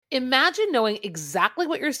Imagine knowing exactly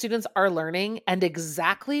what your students are learning and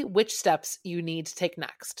exactly which steps you need to take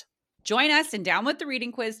next. Join us in Down with the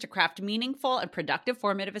Reading Quiz to craft meaningful and productive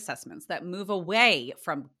formative assessments that move away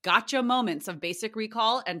from gotcha moments of basic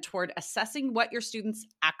recall and toward assessing what your students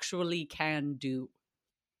actually can do.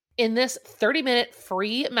 In this 30-minute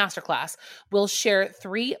free masterclass, we'll share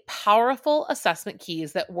 3 powerful assessment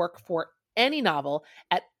keys that work for any novel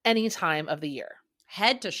at any time of the year.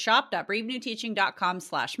 Head to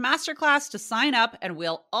shop.bravenewteaching.com/masterclass to sign up, and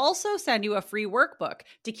we'll also send you a free workbook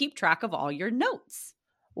to keep track of all your notes.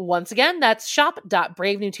 Once again, that's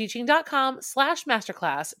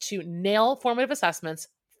shop.bravenewteaching.com/masterclass to nail formative assessments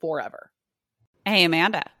forever. Hey,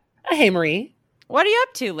 Amanda. Hey, Marie. What are you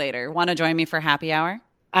up to later? Want to join me for happy hour?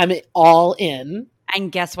 I'm all in. And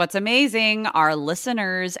guess what's amazing? Our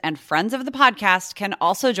listeners and friends of the podcast can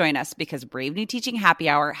also join us because Brave New Teaching Happy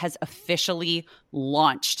Hour has officially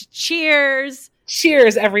launched. Cheers!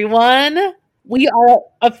 Cheers, everyone. We are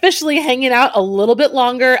officially hanging out a little bit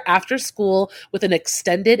longer after school with an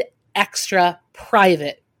extended, extra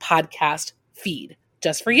private podcast feed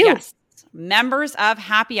just for you. Yes. Members of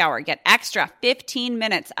Happy Hour get extra 15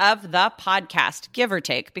 minutes of the podcast, give or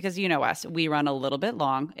take, because you know us, we run a little bit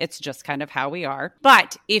long. It's just kind of how we are.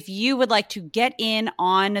 But if you would like to get in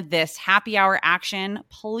on this Happy Hour action,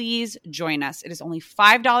 please join us. It is only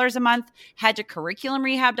 $5 a month. Head to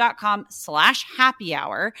curriculumrehab.com/happy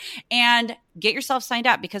hour and get yourself signed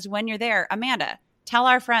up, because when you're there, Amanda, tell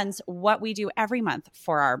our friends what we do every month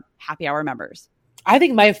for our Happy Hour members. I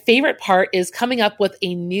think my favorite part is coming up with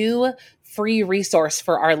a new free resource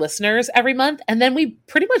for our listeners every month. And then we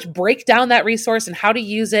pretty much break down that resource and how to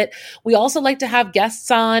use it. We also like to have guests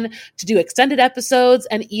on to do extended episodes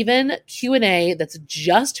and even Q&A that's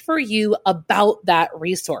just for you about that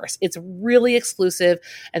resource. It's really exclusive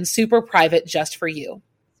and super private just for you.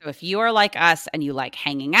 So if you are like us and you like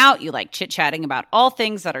hanging out, you like chit-chatting about all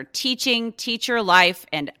things that are teaching, teacher life,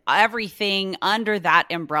 and everything under that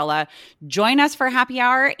umbrella, join us for happy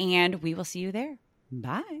hour and we will see you there.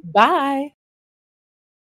 Bye. Bye.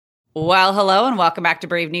 Well, hello and welcome back to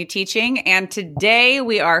Brave New Teaching. And today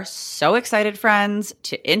we are so excited, friends,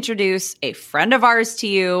 to introduce a friend of ours to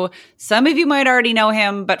you. Some of you might already know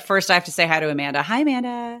him, but first I have to say hi to Amanda. Hi,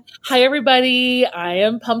 Amanda. Hi, everybody. I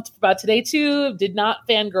am pumped about today, too. Did not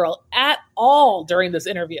fangirl at all during this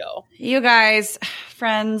interview. You guys,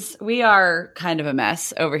 friends, we are kind of a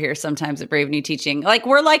mess over here sometimes at Brave New Teaching. Like,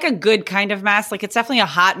 we're like a good kind of mess. Like, it's definitely a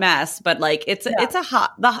hot mess, but like it's a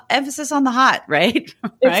hot, the emphasis on the hot, right?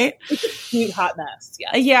 Right? It's a cute hot mess.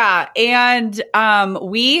 Yeah. Yeah. And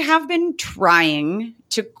we have been trying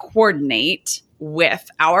to coordinate with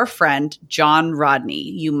our friend, John Rodney.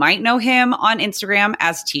 You might know him on Instagram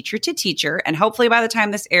as Teacher to Teacher. And hopefully by the time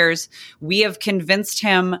this airs, we have convinced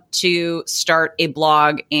him to start a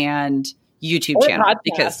blog and YouTube channel.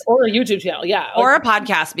 Or a YouTube channel. Yeah. Or a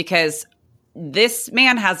podcast, because this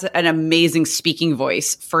man has an amazing speaking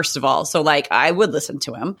voice, first of all. So like, I would listen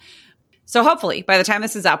to him. So hopefully by the time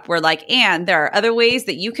this is up, we're like, and there are other ways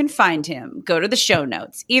that you can find him. Go to the show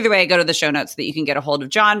notes. Either way, go to the show notes so that you can get a hold of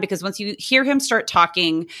John, because once you hear him start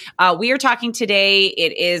talking, we are talking today.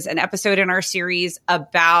 It is an episode in our series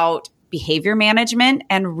about behavior management.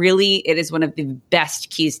 And really, it is one of the best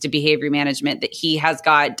keys to behavior management that he has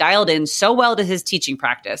got dialed in so well to his teaching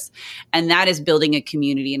practice. And that is building a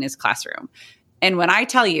community in his classroom. And when I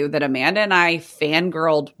tell you that Amanda and I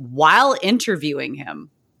fangirled while interviewing him,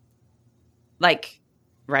 like,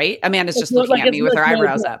 right? Amanda's just looking at me with her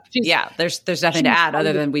eyebrows up. Yeah, there's nothing to add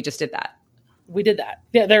other than we just did that. We did that.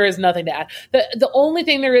 Yeah, there is nothing to add. The only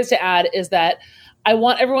thing there is to add is that I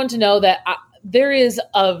want everyone to know that there is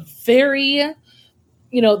a very,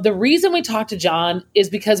 the reason we talk to John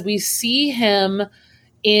is because we see him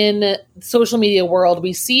in social media world.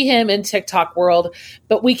 We see him in TikTok world,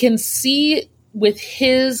 but we can see with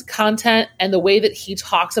his content and the way that he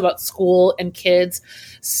talks about school and kids,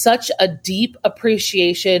 such a deep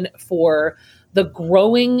appreciation for the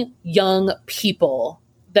growing young people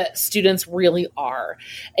that students really are.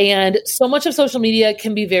 And so much of social media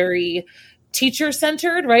can be very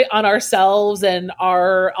teacher-centered, right, on ourselves and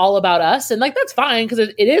are all about us. And like, that's fine,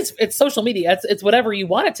 because it's social media. It's whatever you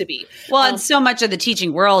want it to be. Well, and so much of the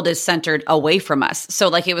teaching world is centered away from us. So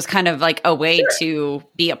like, it was kind of like a way to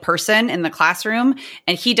be a person in the classroom.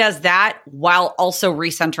 And he does that while also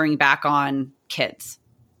recentering back on kids.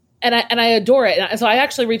 And I adore it. And so I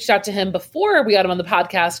actually reached out to him before we got him on the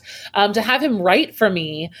podcast to have him write for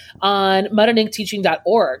me on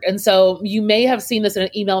mudandinkteaching.org. And so you may have seen this in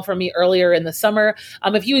an email from me earlier in the summer.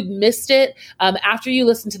 If you had missed it, after you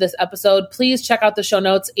listen to this episode, please check out the show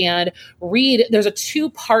notes and read. There's a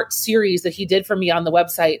 2-part series that he did for me on the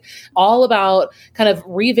website, all about kind of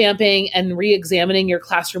revamping and re-examining your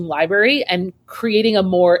classroom library and creating a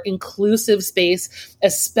more inclusive space,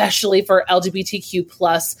 especially for LGBTQ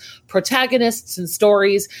plus protagonists and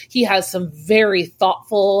stories. He has some very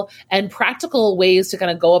thoughtful and practical ways to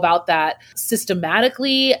kind of go about that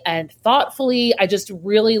systematically and thoughtfully. I just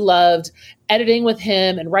really loved editing with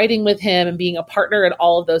him and writing with him and being a partner in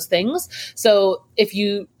all of those things. So if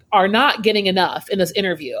you are not getting enough in this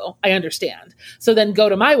interview, I understand. So then go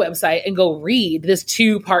to my website and go read this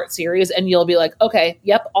 2-part series and you'll be like, okay,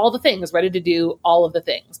 yep, all the things, ready to do all of the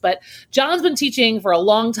things. But John's been teaching for a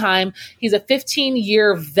long time. He's a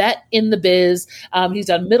 15-year vet in the biz. He's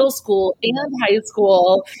done middle school and high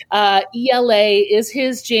school. ELA is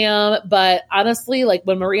his jam. But honestly, like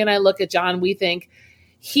when Marie and I look at John, we think,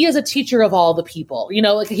 he is a teacher of all the people. You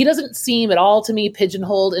know, like he doesn't seem at all to me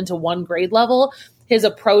pigeonholed into one grade level. His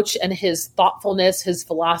approach and his thoughtfulness, his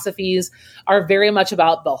philosophies are very much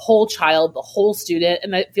about the whole child, the whole student.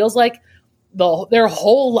 And it feels like their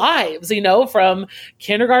whole lives, you know, from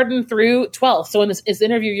kindergarten through 12th. So in this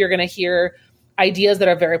interview, you're going to hear ideas that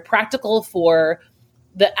are very practical for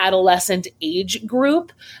the adolescent age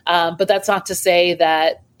group. But that's not to say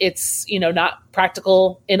that it's, you know, not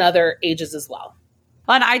practical in other ages as well.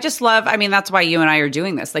 And I just love, I mean, that's why you and I are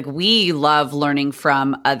doing this. Like, we love learning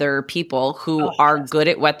from other people who are good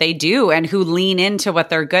at what they do and who lean into what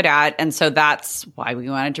they're good at. And so that's why we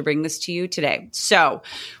wanted to bring this to you today. So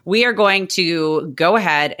we are going to go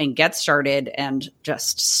ahead and get started and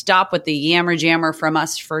just stop with the yammer jammer from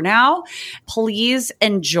us for now. Please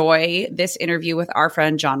enjoy this interview with our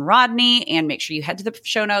friend John Rodney, and make sure you head to the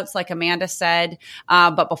show notes like Amanda said.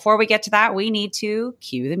 But before we get to that, we need to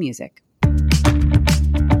cue the music.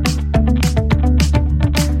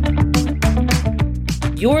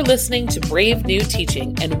 You're listening to Brave New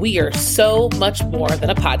Teaching, and we are so much more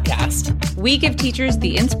than a podcast. We give teachers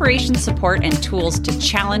the inspiration, support, and tools to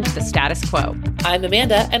challenge the status quo. I'm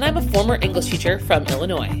Amanda, and I'm a former English teacher from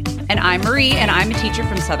Illinois. And I'm Marie, and I'm a teacher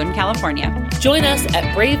from Southern California. Join us at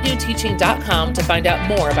bravenewteaching.com to find out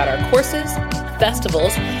more about our courses,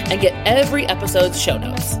 festivals, and get every episode's show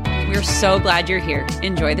notes. We're so glad you're here.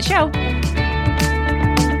 Enjoy the show.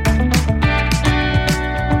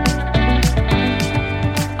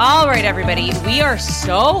 All right, everybody. We are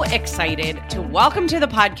so excited to welcome to the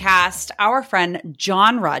podcast our friend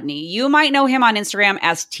John Rodney. You might know him on Instagram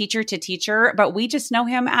as Teacher to Teacher, but we just know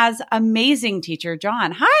him as Amazing Teacher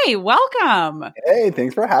John. Hi, welcome. Hey,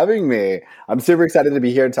 thanks for having me. I'm super excited to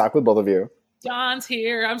be here and talk with both of you. John's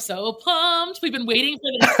here. I'm so pumped. We've been waiting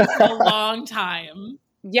for this for a long time.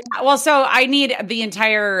 Yeah, well, so I need the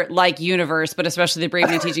entire universe, but especially the Brave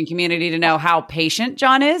New Teaching community to know how patient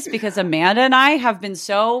John is, because Amanda and I have been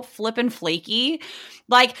so flippin' flaky.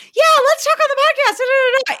 Like, yeah, let's talk on the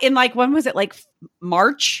podcast. In when was it?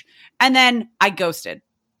 March. And then I ghosted.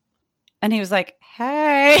 And he was like,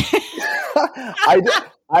 hey.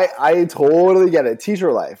 I totally get it. Teacher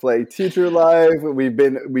life. We've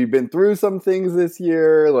been through some things this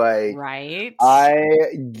year. Right. I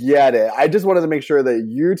get it. I just wanted to make sure that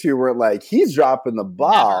you two weren't like, he's dropping the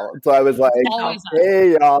ball. Never. So I was like,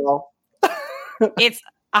 hey, y'all. It's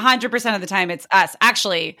 100% of the time it's us.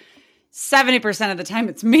 Actually, 70% of the time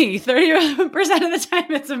it's me. 30% of the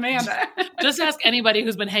time it's Amanda. Just ask anybody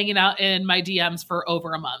who's been hanging out in my DMs for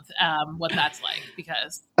over a month what that's like,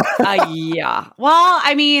 because yeah. Well,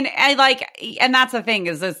 I mean, and that's the thing,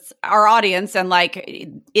 is it's our audience, and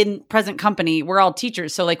in present company, we're all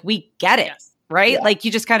teachers, so we get it. Yes. Right? Yeah.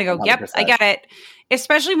 You just kind of go, 100%. Yep, I get it.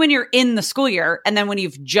 Especially when you're in the school year, and then when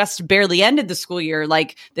you've just barely ended the school year.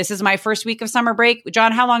 This is my first week of summer break.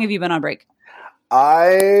 John, how long have you been on break?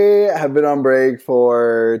 I have been on break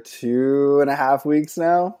for 2.5 weeks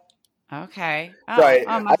now. Okay. Sorry.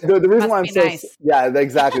 The reason why I'm so nice. Yeah,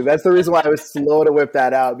 exactly. That's the reason why I was slow to whip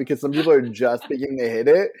that out, because some people are just beginning to hit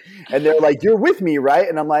it, and they're like, "You're with me, right?"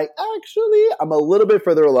 And I'm like, "Actually, I'm a little bit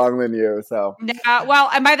further along than you." So, well,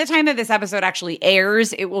 and by the time that this episode actually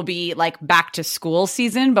airs, it will be back to school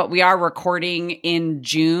season. But we are recording in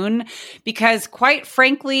June because, quite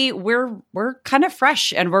frankly, we're kind of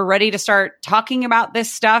fresh and we're ready to start talking about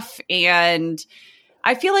this stuff. And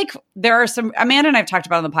I feel like there are some, Amanda and I've talked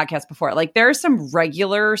about on the podcast before, there are some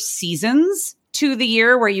regular seasons to the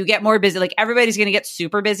year where you get more busy. Like everybody's going to get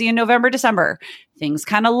super busy in November, December. Things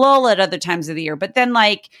kind of lull at other times of the year. But then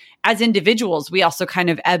like as individuals, we also kind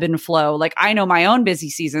of ebb and flow. Like I know my own busy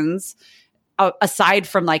seasons aside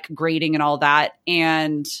from like grading and all that.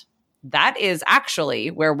 And that is actually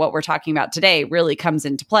where what we're talking about today really comes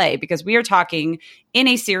into play, because we are talking in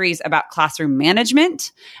a series about classroom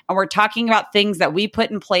management, and we're talking about things that we put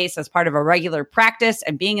in place as part of a regular practice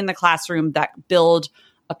and being in the classroom that build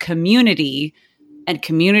a community. And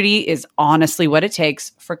community is honestly what it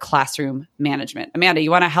takes for classroom management. Amanda, you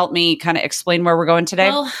want to help me kind of explain where we're going today?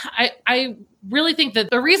 Well, I really think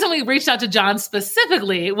that the reason we reached out to John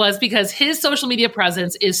specifically was because his social media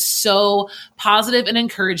presence is so positive and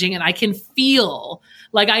encouraging, and I can feel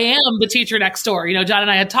like I am the teacher next door. You know, John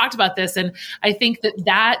and I had talked about this, and I think that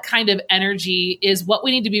that kind of energy is what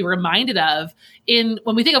we need to be reminded of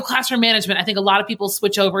when we think of classroom management. I think a lot of people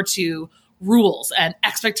switch over to rules and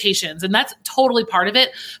expectations, and that's totally part of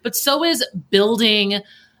it. But so is building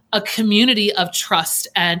a community of trust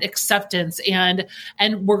and acceptance and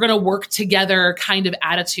we're going to work together kind of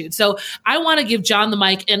attitude. So I want to give John the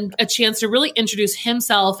mic and a chance to really introduce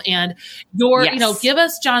himself and give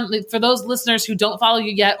us, John, for those listeners who don't follow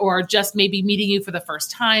you yet or just maybe meeting you for the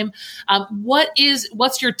first time,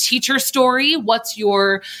 what's your teacher story? What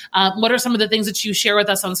are some of the things that you share with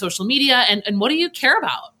us on social media, and what do you care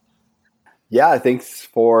about? Yeah, thanks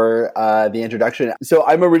for the introduction. So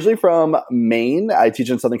I'm originally from Maine. I teach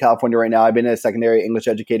in Southern California right now. I've been a secondary English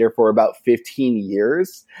educator for about 15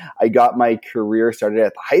 years. I got my career started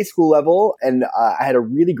at the high school level, and I had a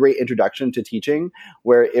really great introduction to teaching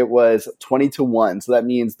where it was 20-1. So that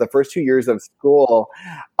means the first 2 years of school,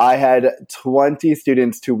 I had 20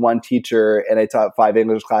 students to one teacher, and I taught 5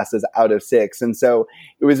 English classes out of 6. And so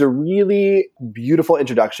it was a really beautiful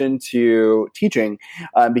introduction to teaching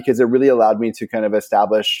because it really allowed me to kind of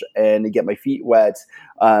establish and get my feet wet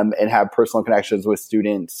and have personal connections with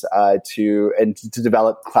students to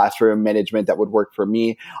develop classroom management that would work for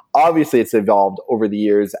me. Obviously, it's evolved over the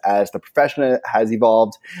years as the profession has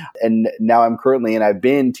evolved. And now I've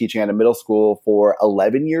been teaching at a middle school for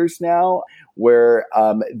 11 years now, where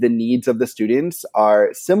the needs of the students are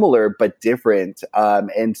similar but different. And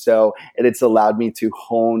it's allowed me to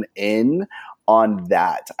hone in on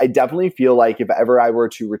that. I definitely feel like if ever I were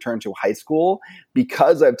to return to high school,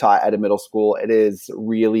 because I've taught at a middle school, it has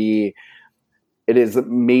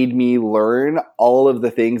made me learn all of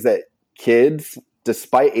the things that kids,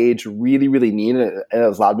 despite age, really, really need. And it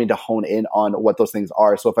has allowed me to hone in on what those things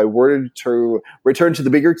are. So if I were to return to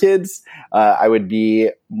the bigger kids, I would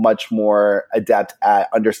be much more adept at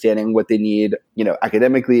understanding what they need,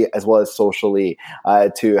 academically as well as socially,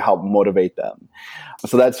 to help motivate them.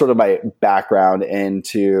 So that's sort of my background and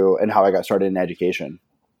how I got started in education.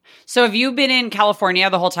 So have you been in California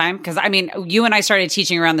the whole time? Because you and I started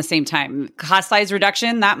teaching around the same time. Class size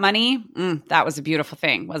reduction, that money, that was a beautiful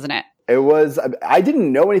thing, wasn't it? It was. I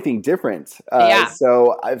didn't know anything different.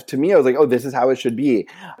 So to me, I was like, oh, this is how it should be.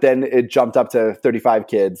 Then it jumped up to 35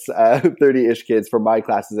 kids, 30-ish kids for my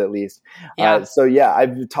classes at least. Yeah.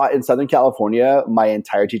 I've taught in Southern California my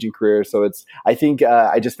entire teaching career. So I think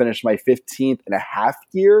I just finished my 15th and a half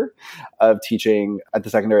year of teaching at the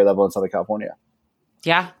secondary level in Southern California.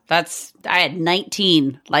 Yeah, I had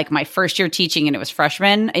 19, like my first year teaching, and it was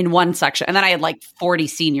freshmen in one section. And then I had like 40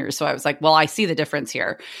 seniors. So I was like, well, I see the difference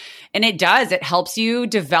here. And it helps you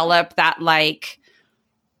develop that like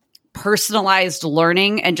personalized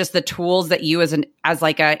learning and just the tools that you as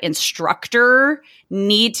like a instructor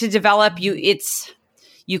need to develop.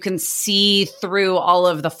 You can see through all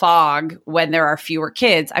of the fog when there are fewer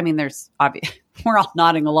kids. I mean, we're all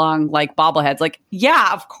nodding along like bobbleheads. Like,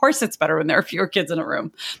 yeah, of course it's better when there are fewer kids in a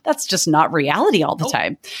room. That's just not reality all the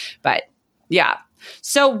time. But yeah.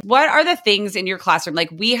 So what are the things in your classroom?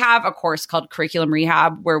 Like we have a course called Curriculum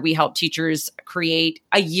Rehab where we help teachers create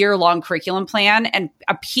a year-long curriculum plan. And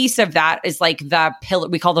a piece of that is like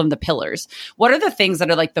we call them the pillars. What are the things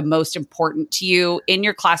that are like the most important to you in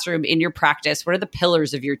your classroom, in your practice? What are the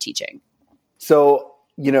pillars of your teaching? So,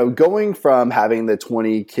 going from having the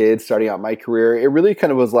 20 kids starting out my career, it really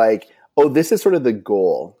kind of was like, oh, this is sort of the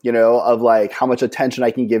goal, of like how much attention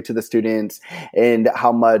I can give to the students and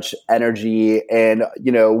how much energy and,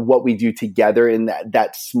 what we do together in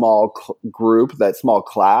that small group, that small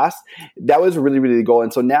class. That was really, really the goal.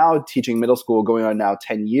 And so now teaching middle school going on now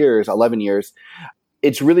 11 years,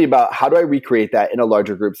 it's really about how do I recreate that in a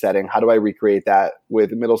larger group setting? How do I recreate that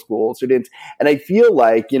with middle school students? And I feel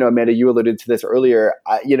like, Amanda, you alluded to this earlier.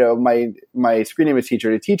 My screen name is Teacher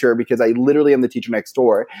to Teacher because I literally am the teacher next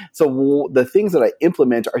door. So the things that I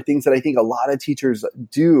implement are things that I think a lot of teachers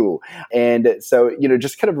do. And so,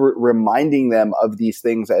 just kind of reminding them of these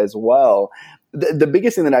things as well. The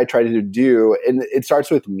biggest thing that I try to do, and it starts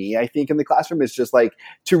with me, I think, in the classroom, is just like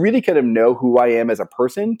to really kind of know who I am as a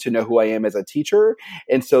person, to know who I am as a teacher.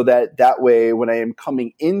 And so that way, when I am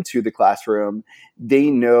coming into the classroom, they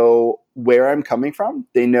know where I'm coming from.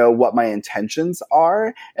 They know what my intentions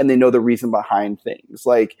are, and they know the reason behind things.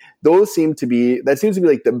 Like that seems to be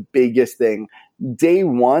like the biggest thing. Day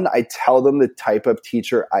one, I tell them the type of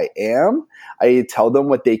teacher I am. I tell them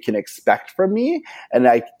what they can expect from me, and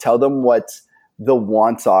I tell them what the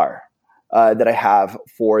wants are that I have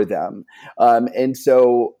for them. And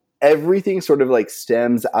so everything sort of like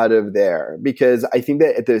stems out of there, because I think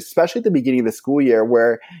that especially at the beginning of the school year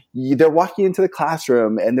where they're walking into the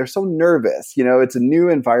classroom and they're so nervous, it's a new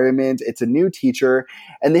environment, it's a new teacher,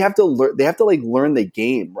 and they have to learn the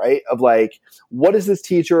game, right? Of like, what is this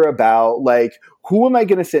teacher about? Like, who am I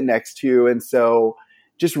going to sit next to? And so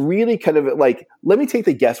just really kind of like, let me take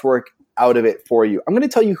the guesswork out of it for you. I'm going to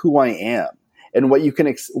tell you who I am and what you can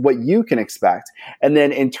expect. And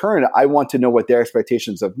then in turn, I want to know what their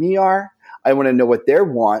expectations of me are. I want to know what their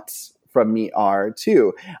wants from me are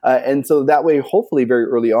too. And so that way, hopefully very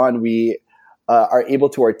early on, we are able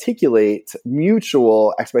to articulate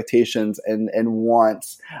mutual expectations and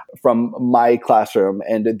wants from my classroom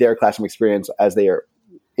and their classroom experience as they are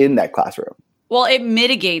in that classroom. Well, it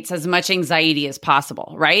mitigates as much anxiety as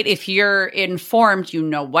possible, right? If you're informed, you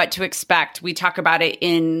know what to expect. We talk about it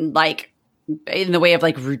in the way of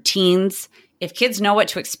like routines. If kids know what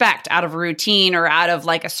to expect out of a routine or out of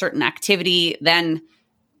like a certain activity, then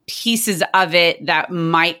pieces of it that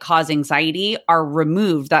might cause anxiety are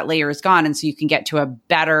removed. That layer is gone. And so you can get to a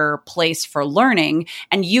better place for learning,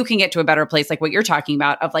 and you can get to a better place, like what you're talking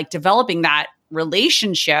about, of like developing that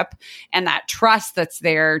relationship and that trust that's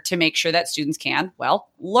there to make sure that students can,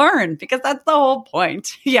 learn, because that's the whole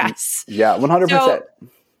point. Yes. Yeah, 100%. So,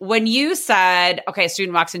 when you said, okay, a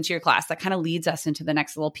student walks into your class, that kind of leads us into the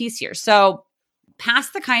next little piece here. So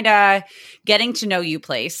past the kind of getting to know you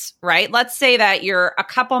place, right? Let's say that you're a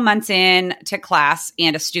couple months in to class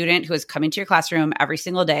and a student who is coming to your classroom every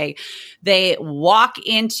single day, they walk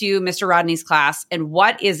into Mr. Rodney's class, and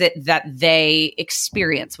what is it that they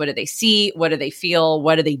experience? What do they see? What do they feel?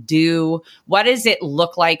 What do they do? What does it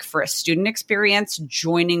look like for a student experience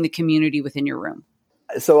joining the community within your room?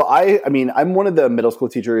 So I'm one of the middle school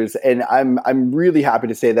teachers, and I'm really happy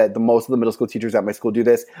to say that most of the middle school teachers at my school do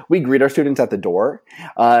this. We greet our students at the door.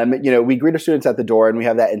 We greet our students at the door, and we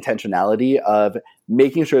have that intentionality of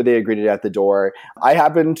making sure they are greeted at the door. I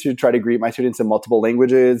happen to try to greet my students in multiple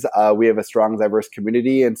languages. We have a strong, diverse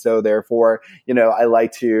community. And so therefore, I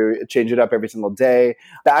like to change it up every single day.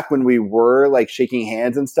 Back when we were like shaking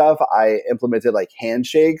hands and stuff, I implemented like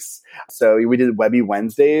handshakes. So we did Webby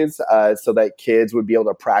Wednesdays so that kids would be able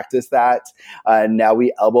to practice that. Now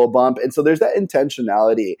we elbow bump. And so there's that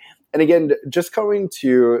intentionality. And again, just going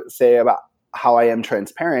to say about how I am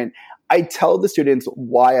transparent, I tell the students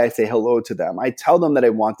why I say hello to them. I tell them that I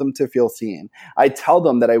want them to feel seen. I tell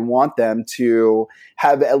them that I want them to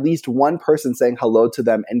have at least one person saying hello to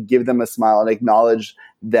them and give them a smile and acknowledge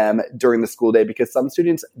them during the school day, because some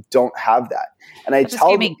students don't have that. And I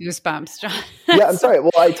tell them, gave me goosebumps, John. Yeah, I'm sorry.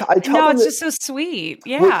 Well, I tell them. No, it's just so sweet.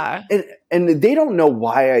 Yeah. And they don't know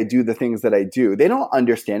why I do the things that I do. They don't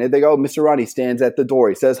understand it. They go, Mr. Rodney stands at the door.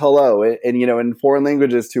 He says hello, and in foreign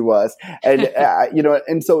languages to us, and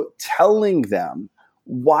and so telling them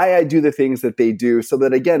why I do the things that they do, so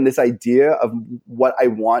that again, this idea of what I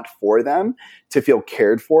want for them to feel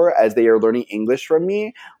cared for as they are learning English from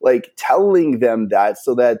me, like telling them that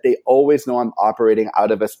so that they always know I'm operating out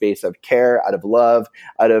of a space of care, out of love,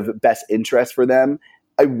 out of best interest for them.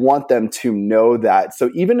 I want them to know that. So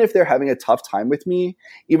even if they're having a tough time with me,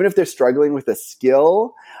 even if they're struggling with a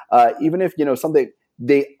skill, even if, something,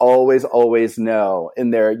 they always know in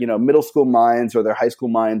their, middle school minds or their high school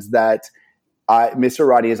minds that Mr.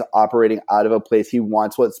 Rodney is operating out of a place. He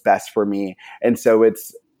wants what's best for me. And so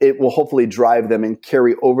it will hopefully drive them and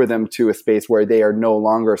carry over them to a space where they are no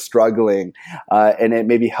longer struggling. And it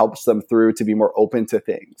maybe helps them through to be more open to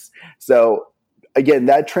things. So again,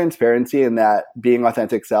 that transparency and that being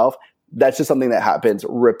authentic self, that's just something that happens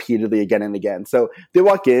repeatedly again and again. So they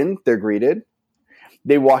walk in, they're greeted.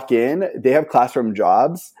 They walk in, they have classroom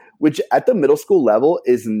jobs, which at the middle school level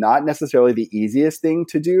is not necessarily the easiest thing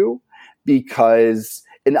to do, because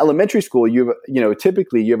in elementary school,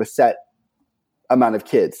 typically you have a set amount of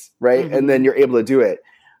kids, right? And then you're able to do it.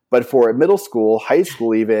 But for middle school, high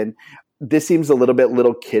school even, this seems a little bit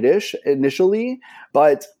little kiddish initially,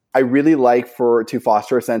 but I really like to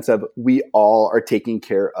foster a sense of we all are taking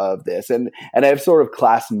care of this. And I have sort of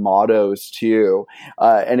class mottos too.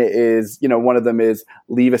 And it is, one of them is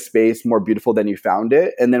leave a space more beautiful than you found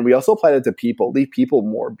it. And then we also apply that to people, leave people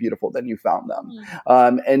more beautiful than you found them.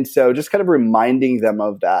 And so just kind of reminding them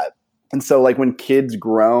of that. And so like when kids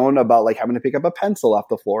groan about like having to pick up a pencil off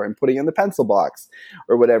the floor and putting it in the pencil box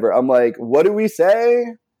or whatever, I'm like, what do we say?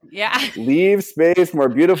 Yeah. Leave space more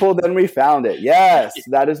beautiful than we found it. Yes,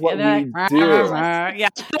 that is what we do. Yeah.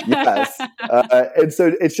 Yes. And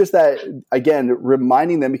so it's just that, again,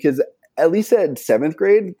 reminding them, because at least at 7th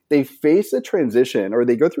grade, they face a transition, or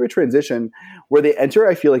they go through a transition where they enter,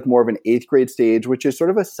 I feel like, more of an 8th grade stage, which is sort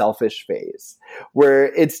of a selfish phase,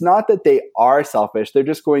 where it's not that they are selfish. They're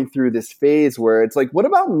just going through this phase where it's like, what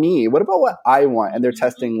about me? What about what I want? And they're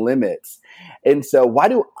testing limits. And so why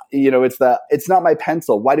do, it's not my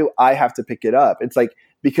pencil. Why do I have to pick it up? It's like,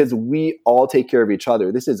 because we all take care of each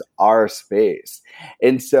other. This is our space.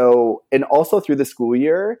 And so, and also through the school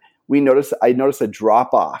year, I noticed a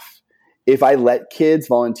drop off. If I let kids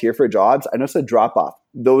volunteer for jobs, I notice a drop off.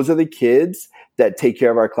 Those are the kids that take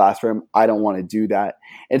care of our classroom. I don't want to do that.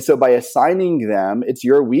 And so by assigning them, it's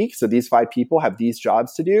your week. So these 5 people have these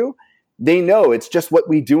jobs to do. They know it's just what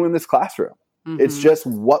we do in this classroom. It's just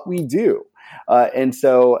what we do.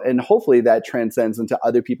 And hopefully that transcends into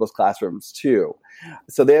other people's classrooms too.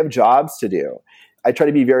 So they have jobs to do. I try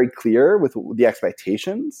to be very clear with the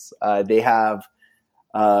expectations. They have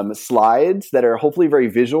slides that are hopefully very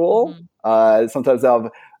visual. Sometimes they'll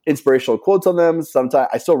have inspirational quotes on them. Sometimes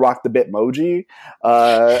I still rock the Bitmoji.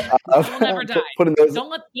 It'll never die. Putting those,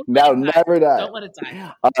 never die. Don't let it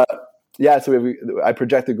die. Yeah, so I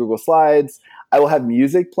project the Google Slides. I will have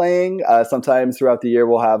music playing. Sometimes throughout the year,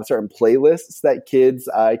 we'll have certain playlists that kids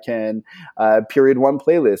can, period 1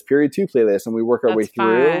 playlist, period 2 playlist, and we work our way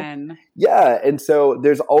through. Fun. Yeah, and so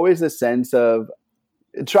there's always a sense of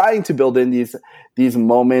trying to build in these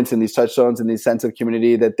moments and these touchstones and these sense of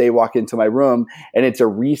community that they walk into my room and it's a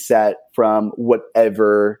reset from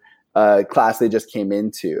whatever class they just came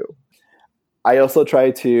into. I also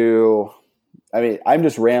try to, I'm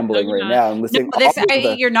just rambling now. I'm listening.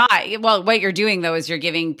 You're not. Well, what you're doing though is you're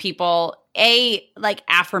giving people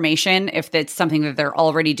affirmation if that's something that they're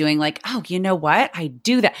already doing, like, oh, you know what? I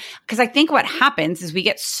do that. Because I think what happens is we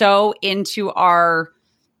get so into our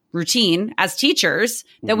routine as teachers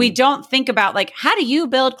that we don't think about like, how do you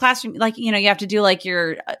build classroom? Like, you have to do like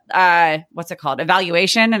your, what's it called?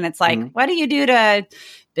 Evaluation. And it's like, what do you do to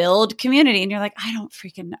build community? And you're like, I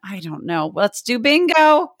don't know. Let's do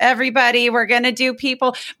bingo, everybody. We're going to do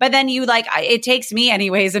people. But then it takes me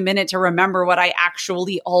anyways a minute to remember what I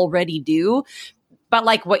actually already do. But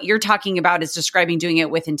like what you're talking about is describing doing it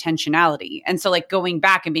with intentionality. And so like going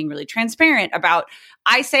back and being really transparent about,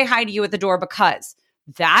 I say hi to you at the door because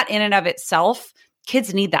that in and of itself,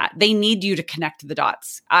 kids need that. They need you to connect the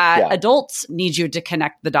dots. Adults need you to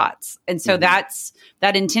connect the dots. And so that's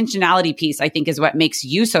that intentionality piece, I think, is what makes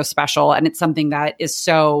you so special. And it's something that is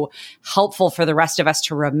so helpful for the rest of us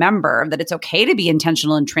to remember that it's okay to be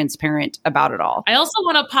intentional and transparent about it all. I also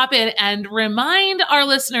want to pop in and remind our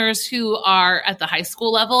listeners who are at the high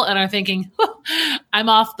school level and are thinking, I'm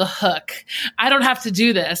off the hook. I don't have to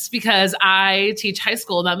do this because I teach high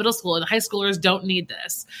school, not middle school, and high schoolers don't need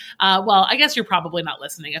this. Well, I guess you're probably not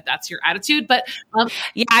listening if that's your attitude, but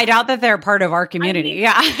I doubt that they're part of our community.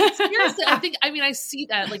 Seriously, I see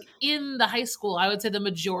that like in the high school, I would say the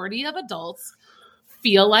majority of adults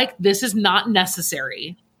feel like this is not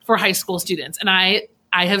necessary for high school students. And I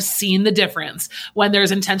have seen the difference when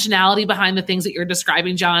there's intentionality behind the things that you're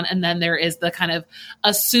describing, John, and then there is the kind of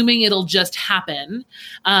assuming it'll just happen.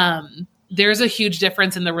 There's a huge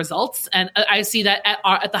difference in the results. And I see that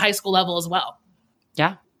at the high school level as well.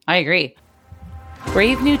 Yeah, I agree.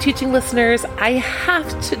 Brave New Teaching listeners, I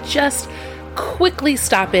have to just quickly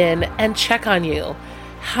stop in and check on you.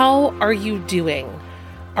 How are you doing?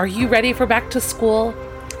 Are you ready for back to school?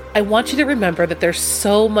 I want you to remember that there's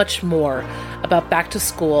so much more about back to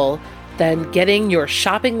school than getting your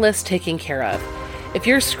shopping list taken care of. If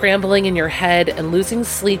you're scrambling in your head and losing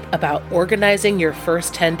sleep about organizing your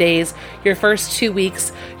first 10 days, your first 2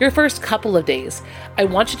 weeks, your first couple of days, I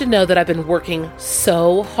want you to know that I've been working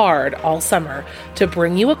so hard all summer to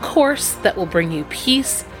bring you a course that will bring you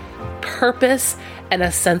peace, purpose, and a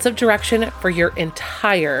sense of direction for your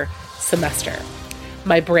entire semester.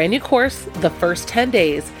 My brand new course, The First 10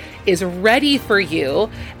 Days, is ready for you,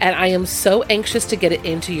 and I am so anxious to get it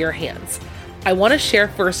into your hands. I want to share,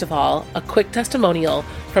 first of all, a quick testimonial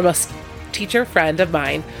from a teacher friend of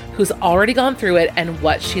mine who's already gone through it and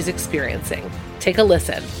what she's experiencing. Take a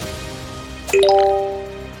listen.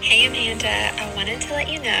 Hey Amanda, I wanted to let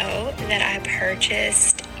you know that I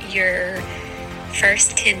purchased your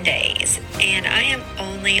first 10 days and I am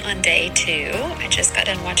only on day 2. I just got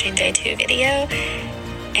done watching day 2 video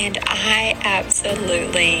and I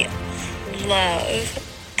absolutely love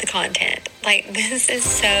the content. Like, this is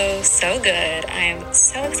so good. I am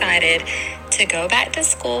so excited to go back to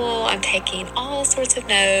school. I'm taking all sorts of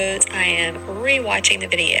notes. I am rewatching the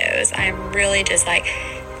videos. I'm really just like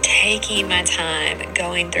taking my time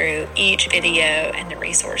going through each video and the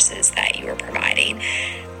resources that you are providing.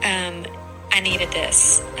 I needed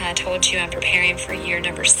this. I told you I'm preparing for year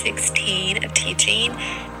number 16 of teaching,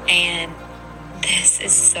 and this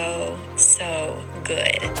is so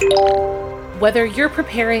good. Whether you're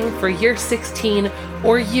preparing for year 16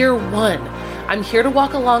 or year 1, I'm here to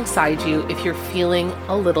walk alongside you if you're feeling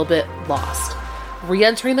a little bit lost.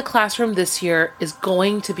 Re-entering the classroom this year is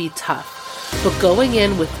going to be tough, but going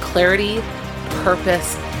in with clarity,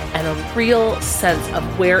 purpose, and a real sense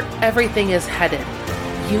of where everything is headed,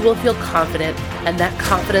 you will feel confident, and that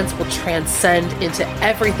confidence will transcend into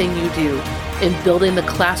everything you do in building the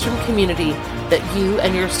classroom community that you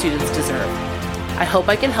and your students deserve. I hope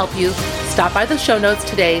I can help you. Stop by the show notes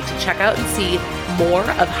today to check out and see more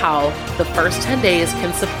of how the first 10 days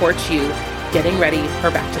can support you getting ready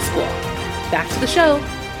for back to school. Back to the show.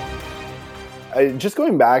 Just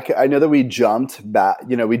going back, I know that we jumped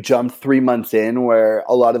 3 months in where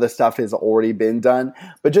a lot of the stuff has already been done,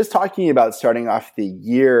 but just talking about starting off the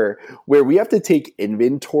year where we have to take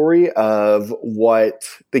inventory of what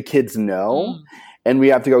the kids know. And we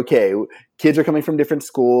have to go, okay, kids are coming from different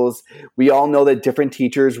schools. We all know that different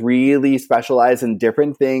teachers really specialize in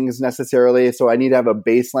different things necessarily. So I need to have a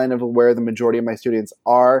baseline of where the majority of my students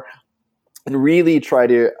are and really try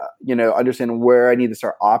to, understand where I need to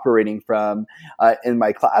start operating from in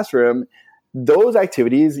my classroom. Those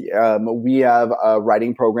activities, we have a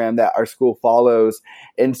writing program that our school follows.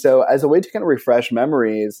 And so as a way to kind of refresh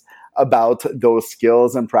memories about those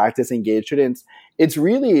skills and practice engaged students, it's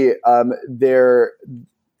really the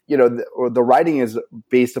writing is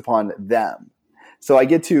based upon them. So I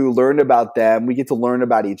get to learn about them. We get to learn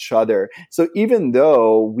about each other. So even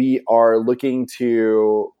though we are looking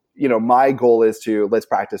to, my goal is to let's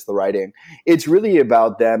practice the writing. It's really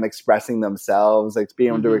about them expressing themselves, like being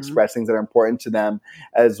able to express things that are important to them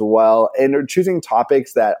as well. And choosing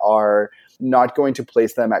topics that are not going to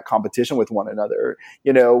place them at competition with one another.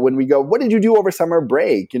 When we go, what did you do over summer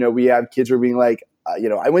break? We have kids who are being like,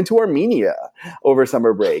 I went to Armenia over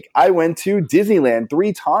summer break. I went to Disneyland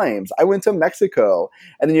 3 times. I went to Mexico.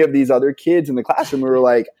 And then you have these other kids in the classroom who are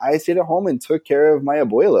like, I stayed at home and took care of my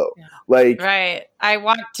abuelo. Yeah. Right. I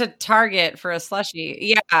walked to Target for a slushie.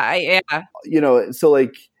 Yeah. So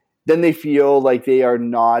then they feel like they are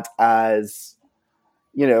not as,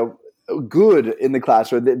 good in the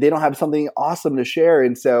class, or they don't have something awesome to share.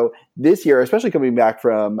 And so this year, especially coming back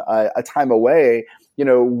from a time away,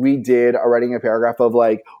 we did writing a paragraph of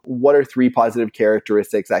what are 3 positive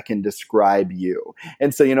characteristics that can describe you?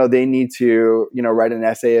 And so, they need to, write an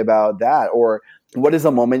essay about that, or what is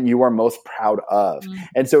a moment you are most proud of?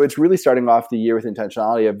 And so it's really starting off the year with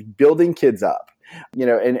intentionality of building kids up.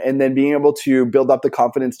 And then being able to build up the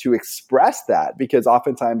confidence to express that, because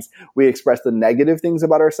oftentimes we express the negative things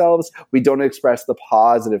about ourselves. We don't express the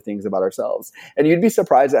positive things about ourselves. And you'd be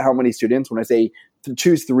surprised at how many students, when I say to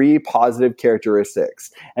choose 3 positive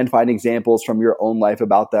characteristics and find examples from your own life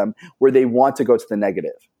about them, where they want to go to the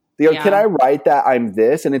negative. They go, Can I write that I'm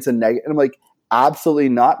this? And it's a negative. And I'm like, absolutely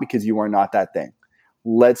not, because you are not that thing.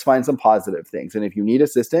 Let's find some positive things. And if you need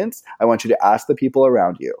assistance, I want you to ask the people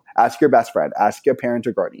around you. Ask your best friend. Ask a parent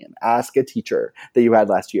or guardian. Ask a teacher that you had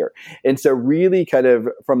last year. And so really kind of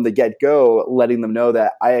from the get-go, letting them know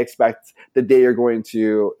that I expect that they are going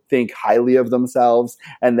to think highly of themselves,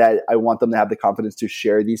 and that I want them to have the confidence to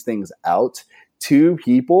share these things out to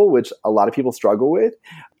people, which a lot of people struggle with.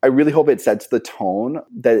 I really hope it sets the tone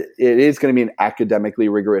that it is going to be an academically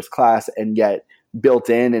rigorous class, and yet built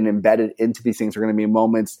in and embedded into these things are going to be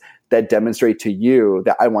moments that demonstrate to you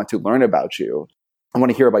that I want to learn about you. I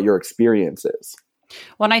want to hear about your experiences.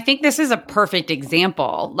 Well, and I think this is a perfect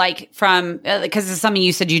example, because it's something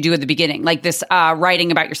you said you do at the beginning, this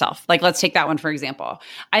writing about yourself. Let's take that one, for example.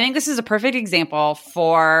 I think this is a perfect example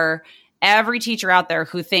for every teacher out there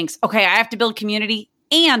who thinks, okay, I have to build community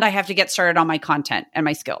and I have to get started on my content and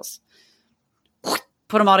my skills.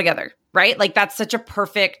 Put them all together, right? That's such a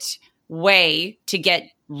perfect way to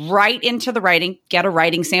get right into the writing, get a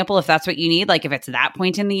writing sample if that's what you need, like if it's that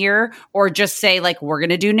point in the year, or just say like, we're going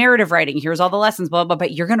to do narrative writing. Here's all the lessons, blah, blah,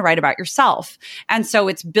 but you're going to write about yourself. And so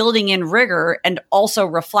it's building in rigor and also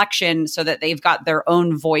reflection so that they've got their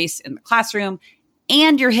own voice in the classroom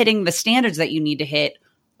and you're hitting the standards that you need to hit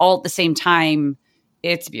all at the same time.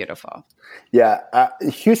 It's beautiful. Yeah.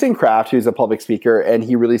 Houston Kraft, who's a public speaker, and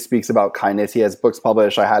he really speaks about kindness. He has books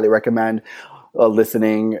published. I highly recommend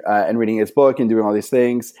listening and reading his book and doing all these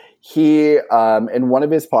things. He, in one of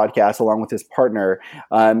his podcasts, along with his partner,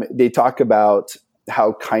 they talk about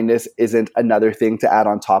how kindness isn't another thing to add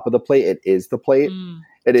on top of the plate. It is the plate.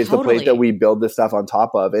 It is the plate that we build this stuff on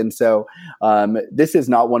top of. And so this is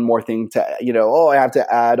not one more thing to, I have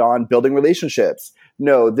to add on building relationships.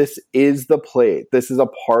 No, this is the plate. This is a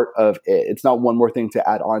part of it. It's not one more thing to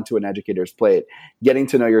add on to an educator's plate. Getting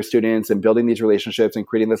to know your students and building these relationships and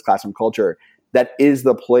creating this classroom culture, that is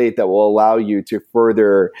the plate that will allow you to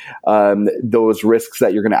further those risks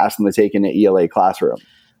that you're going to ask them to take in an ELA classroom.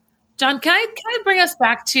 John, can I bring us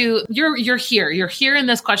back to you're here in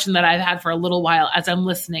this question that I've had for a little while as I'm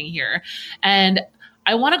listening here. And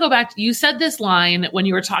I want to go back. You said this line when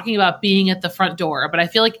you were talking about being at the front door, but I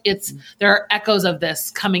feel like there are echoes of this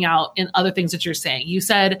coming out in other things that you're saying. You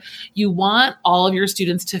said you want all of your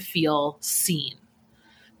students to feel seen,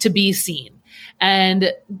 to be seen.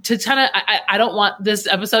 And to kind of, I don't want this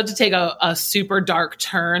episode to take a super dark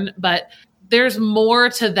turn, but there's more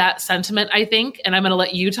to that sentiment, I think, and I'm going to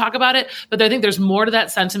let you talk about it, but I think there's more to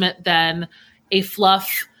that sentiment than a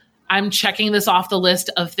fluff, I'm checking this off the list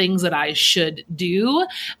of things that I should do.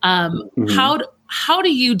 How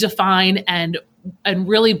do you define and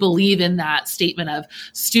really believe in that statement of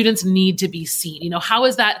students need to be seen? How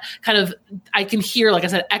is that kind of, I can hear, like I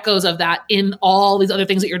said, echoes of that in all these other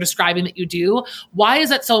things that you're describing that you do. Why is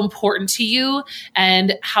that so important to you?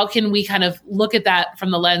 And how can we kind of look at that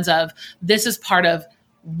from the lens of this is part of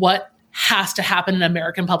what has to happen in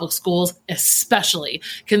American public schools, especially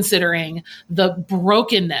considering the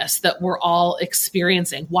brokenness that we're all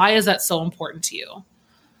experiencing? Why is that so important to you?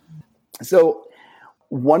 So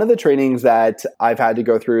one of the trainings that I've had to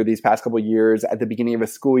go through these past couple of years at the beginning of a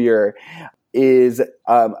school year is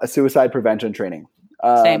a suicide prevention training.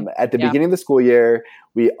 At the beginning of the school year,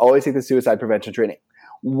 we always take the suicide prevention training.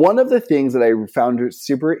 One of the things that I found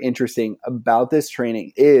super interesting about this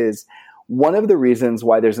training is one of the reasons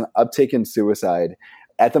why there's an uptick in suicide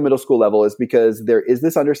at the middle school level is because there is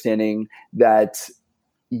this understanding that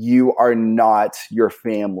you are not your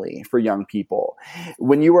family for young people.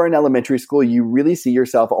 When you are in elementary school, you really see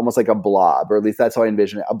yourself almost like a blob, or at least that's how I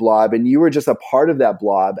envision it, a blob, and you are just a part of that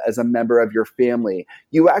blob as a member of your family.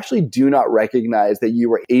 You actually do not recognize that you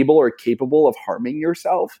are able or capable of harming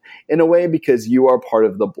yourself in a way because you are part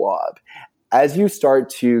of the blob. As you start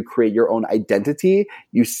to create your own identity,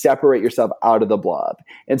 you separate yourself out of the blob.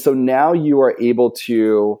 And so now you are able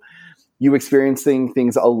to, you experiencing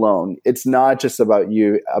things alone. It's not just about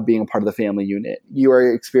you being a part of the family unit. You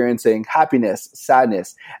are experiencing happiness,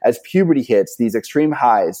 sadness, as puberty hits, these extreme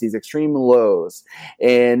highs, these extreme lows.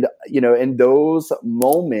 And, in those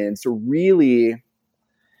moments, really,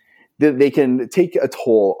 they can take a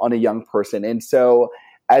toll on a young person. And so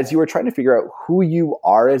as you are trying to figure out who you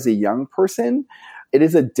are as a young person, it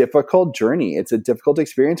is a difficult journey. It's a difficult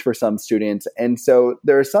experience for some students. And so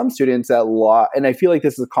there are some students that and I feel like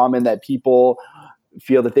this is common, that people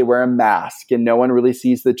feel that they wear a mask and no one really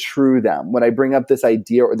sees the true them. When I bring up this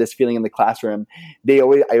idea or this feeling in the classroom, I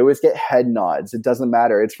always get head nods. It doesn't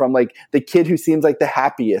matter. It's from like the kid who seems like the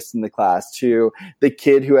happiest in the class to the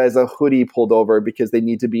kid who has a hoodie pulled over because they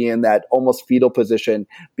need to be in that almost fetal position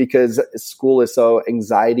because school is so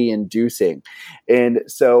anxiety inducing. And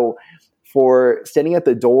so for standing at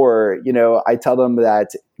the door, I tell them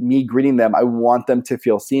that me greeting them, I want them to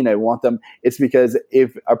feel seen. It's because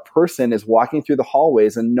if a person is walking through the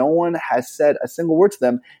hallways and no one has said a single word to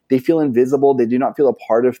them, they feel invisible. They do not feel a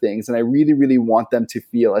part of things. And I really, really want them to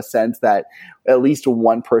feel a sense that at least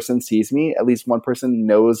one person sees me, at least one person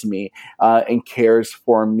knows me, and cares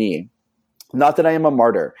for me. Not that I am a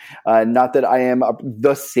martyr, not that I am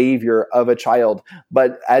the savior of a child,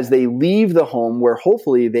 but as they leave the home where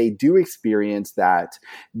hopefully they do experience that,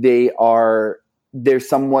 there's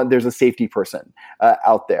a safety person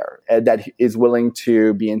out there that is willing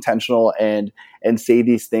to be intentional and say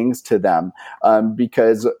these things to them,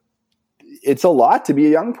 because it's a lot to be a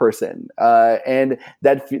young person. And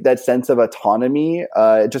that sense of autonomy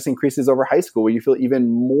just increases over high school, where you feel even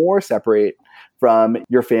more separate from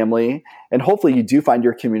your family. And hopefully you do find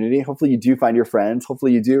your community. Hopefully you do find your friends.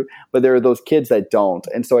 Hopefully you do. But there are those kids that don't.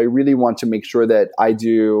 And so I really want to make sure that I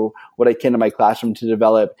do what I can in my classroom to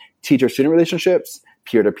develop teacher-student relationships,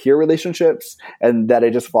 peer-to-peer relationships, and that I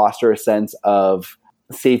just foster a sense of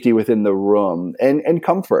safety within the room and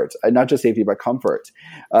comfort, and not just safety, but comfort.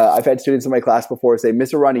 I've had students in my class before say,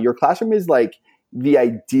 Mr. Rodney, your classroom is like the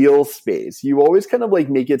ideal space. You always kind of like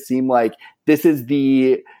make it seem like this is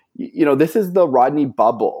the Rodney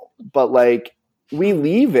bubble, but like we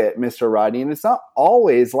leave it, Mr. Rodney, and it's not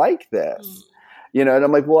always like this, and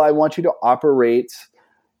I'm like, well, I want you to operate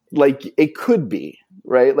like it could be,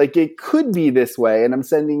 right? Like it could be this way. And I'm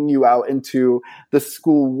sending you out into the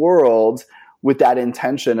school world with that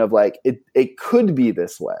intention of like, it could be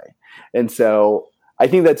this way. And so I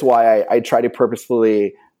think that's why I try to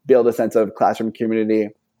purposefully build a sense of classroom community,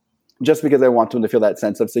 just because I want them to feel that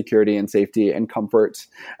sense of security and safety and comfort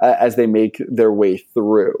as they make their way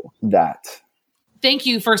through that. Thank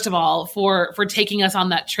you, first of all, for taking us on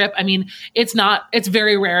that trip. I mean, it's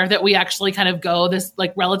very rare that we actually kind of go this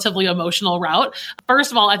like relatively emotional route.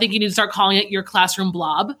 First of all, I think you need to start calling it your classroom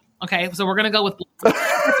blob. Okay, so we're going to go with blob.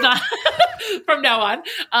 It's not from now on.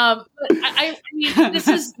 But I mean,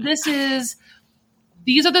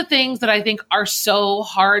 these are the things that I think are so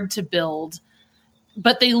hard to build,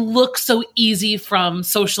 but they look so easy from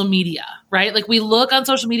social media, right? Like we look on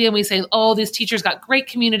social media and we say, oh, these teachers got great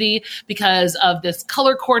community because of this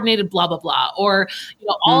color coordinated blah, blah, blah. Or,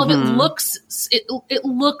 all of it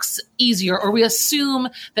looks easier, or we assume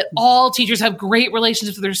that all teachers have great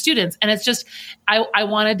relationships with their students. And it's just, I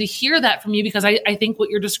wanted to hear that from you, because I think what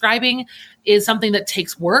you're describing is something that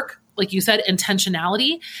takes work. Like you said,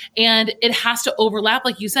 intentionality, and it has to overlap,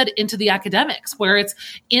 like you said, into the academics, where it's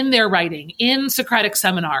in their writing, in Socratic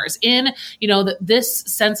seminars, in, this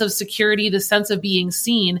sense of security, the sense of being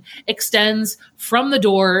seen extends from the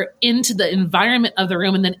door into the environment of the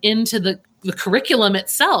room and then into the curriculum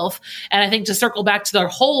itself. And I think to circle back to the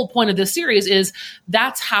whole point of this series is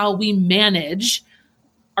that's how we manage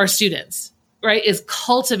our students, right? Is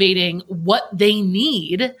cultivating what they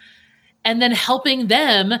need and then helping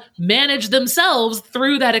them manage themselves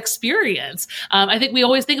through that experience. I think we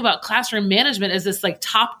always think about classroom management as this like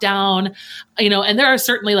top down, and there are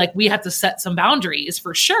certainly like, we have to set some boundaries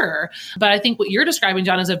for sure. But I think what you're describing,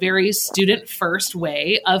 John, is a very student first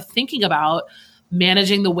way of thinking about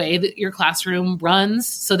managing the way that your classroom runs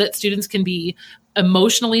so that students can be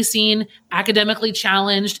emotionally seen, academically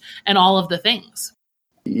challenged, and all of the things.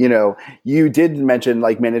 You did mention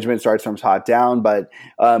like management starts from top down, but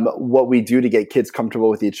what we do to get kids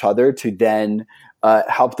comfortable with each other to then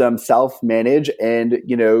help them self-manage and,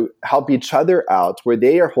 help each other out where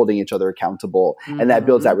they are holding each other accountable. And that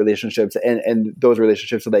builds that relationships and those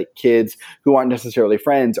relationships so that kids who aren't necessarily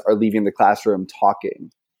friends are leaving the classroom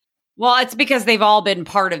talking. Well, it's because they've all been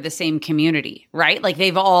part of the same community, right? Like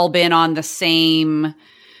they've all been on the same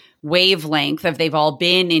wavelength of they've all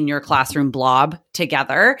been in your classroom blob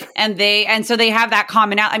together. And so they have that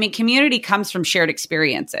commonality. I mean, community comes from shared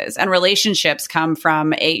experiences, and relationships come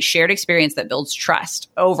from a shared experience that builds trust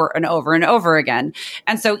over and over and over again.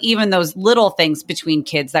 And so even those little things between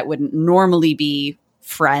kids that wouldn't normally be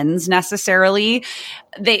friends necessarily,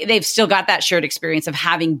 they've still got that shared experience of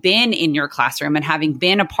having been in your classroom and having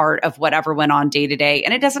been a part of whatever went on day to day.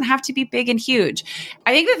 And it doesn't have to be big and huge.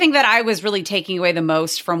 I think the thing that I was really taking away the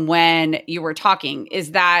most from when you were talking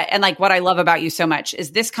is that, and like what I love about you so much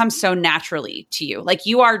is this comes so naturally to you. Like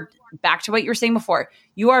you are, back to what you were saying before,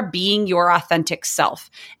 you are being your authentic self.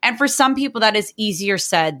 And for some people that is easier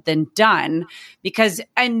said than done, because,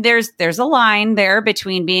 and there's a line there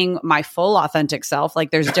between being my full authentic self.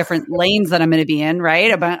 Like there's different lanes that I'm going to be in,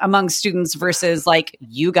 right? Among students versus like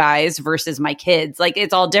you guys versus my kids. Like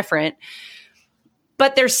it's all different.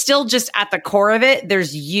 But there's still just at the core of it,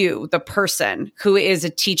 there's you, the person who is a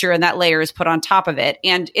teacher, and that layer is put on top of it.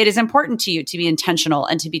 And it is important to you to be intentional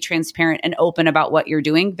and to be transparent and open about what you're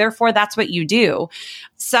doing. Therefore, that's what you do.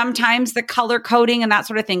 Sometimes the color coding and that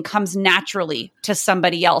sort of thing comes naturally to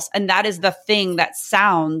somebody else. And that is the thing that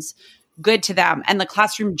sounds good to them. And the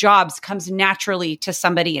classroom jobs comes naturally to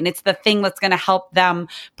somebody. And it's the thing that's going to help them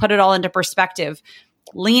put it all into perspective.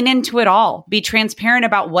 Lean into it all. Be transparent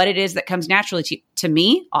about what it is that comes naturally to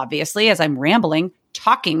me. Obviously, as I'm rambling,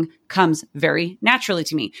 talking comes very naturally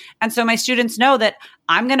to me. And so my students know that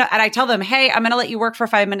and I tell them, hey, I'm going to let you work for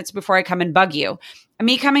 5 minutes before I come and bug you. And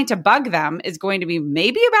me coming to bug them is going to be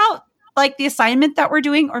maybe about like the assignment that we're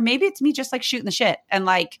doing, or maybe it's me just like shooting the shit and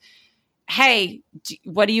like hey,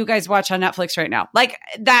 what do you guys watch on Netflix right now? Like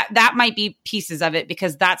that might be pieces of it,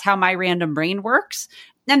 because that's how my random brain works.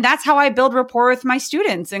 And that's how I build rapport with my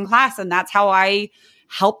students in class. And that's how I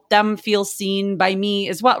help them feel seen by me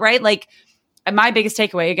as well, right? Like, my biggest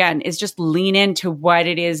takeaway, again, is just lean into what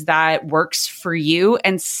it is that works for you,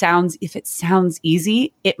 and if it sounds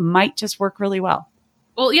easy, it might just work really well.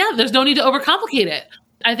 Well, yeah, there's no need to overcomplicate it.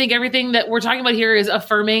 I think everything that we're talking about here is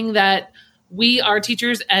affirming that we are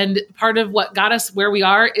teachers, and part of what got us where we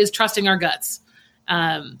are is trusting our guts.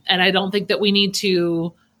 And I don't think that we need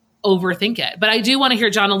to overthink it. But I do want to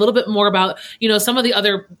hear, John, a little bit more about, some of the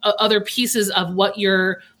other pieces of what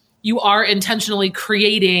you are intentionally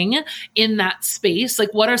creating in that space.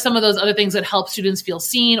 Like, what are some of those other things that help students feel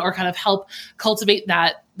seen, or kind of help cultivate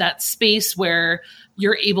that space where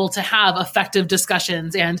you're able to have effective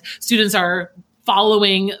discussions and students are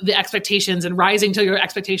following the expectations and rising to your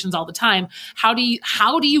expectations all the time? How do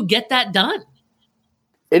you get that done?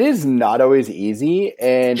 It is not always easy.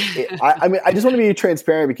 And I just want to be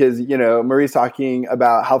transparent, because, Marie's talking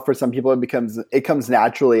about how for some people it comes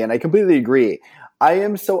naturally. And I completely agree. I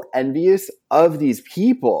am so envious of these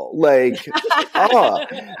people,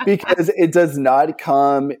 because it does not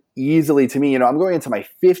come easily to me. I'm going into my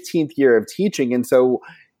 15th year of teaching. And so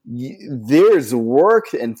there's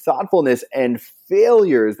work and thoughtfulness and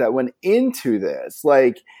failures that went into this.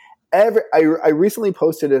 I recently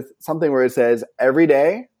posted something where it says, every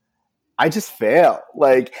day I just fail.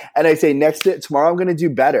 And I say, tomorrow I'm going to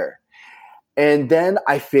do better. And then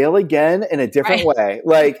I fail again in a different way.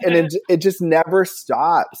 And it just never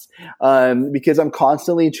stops, because I'm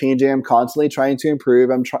constantly changing. I'm constantly trying to improve.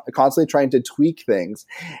 I'm constantly trying to tweak things.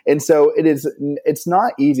 And so it's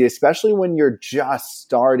not easy, especially when you're just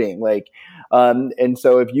starting. And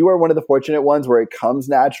so if you are one of the fortunate ones where it comes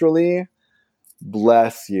naturally,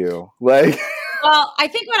 bless you. Well, I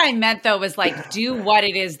think what I meant, though, was do what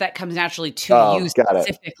it is that comes naturally to you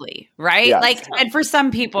specifically, right? Yes. And for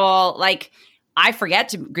some people, I forget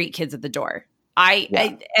to greet kids at the door.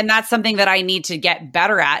 And that's something that I need to get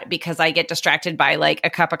better at, because I get distracted by a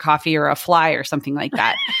cup of coffee or a fly or something like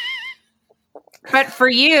that. But for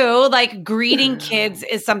you, greeting kids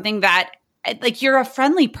is something that you're a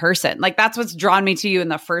friendly person. That's what's drawn me to you in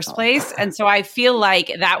the first place. And so I feel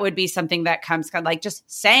like that would be something that comes kind of just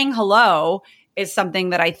saying hello is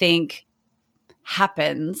something that I think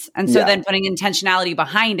happens. And so then putting intentionality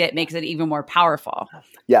behind it makes it even more powerful.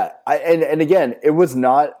 Yeah. And again, I was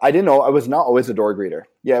not always a door greeter.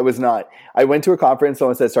 Yeah, it was not. I went to a conference,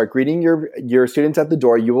 someone said, start greeting your students at the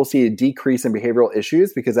door. You will see a decrease in behavioral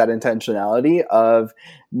issues, because that intentionality of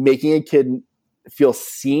making a kid feel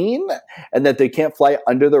seen and that they can't fly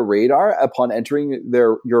under the radar upon entering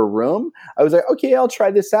your room. I was like, okay, I'll try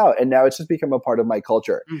this out. And now it's just become a part of my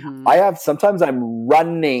culture. Mm-hmm. Sometimes I'm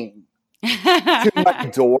running to my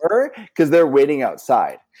door because they're waiting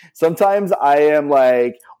outside. Sometimes I am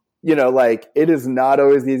it is not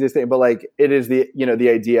always the easiest thing, but it is the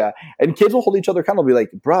idea. And kids will hold each other accountable, be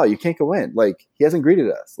like, bro, you can't go in. He hasn't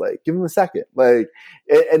greeted us. Give him a second.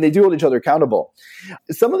 And they do hold each other accountable.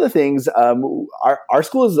 Some of the things, our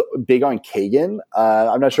school is big on Kagan.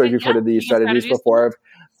 I'm not sure if you've heard of these strategies before.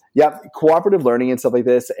 Yeah, cooperative learning and stuff like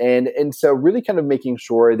this. And so really kind of making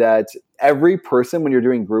sure that every person, when you're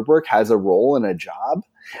doing group work, has a role and a job,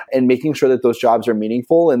 and making sure that those jobs are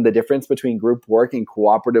meaningful. And the difference between group work and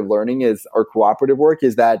cooperative work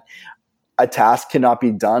is that a task cannot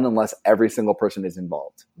be done unless every single person is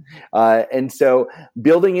involved. And so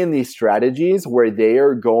building in these strategies where they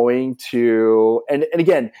are going to, and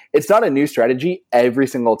again, it's not a new strategy every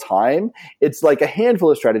single time. It's a handful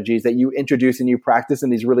of strategies that you introduce and you practice in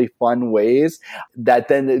these really fun ways that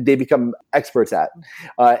then they become experts at.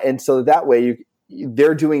 And so that way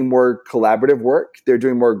they're doing more collaborative work, they're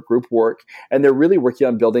doing more group work, and they're really working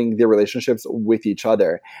on building their relationships with each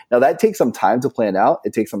other. Now, that takes some time to plan out.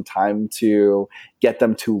 It takes some time to get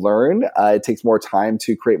them to learn. It takes more time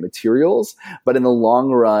to create materials. But in the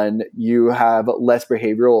long run, you have less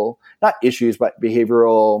behavioral, not issues, but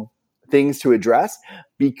behavioral things to address,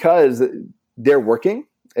 because they're working.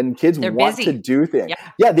 And kids want to do things.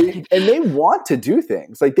 Yeah, they want to do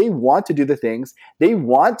things. They want to do the things. They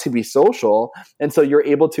want to be social. And so you're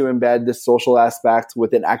able to embed this social aspect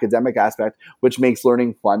with an academic aspect, which makes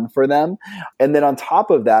learning fun for them. And then on top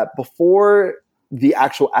of that, before the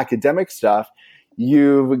actual academic stuff,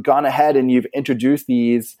 you've gone ahead and you've introduced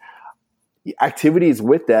these activities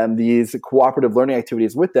with them, these cooperative learning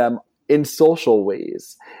activities with them in social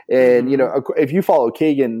ways. And, if you follow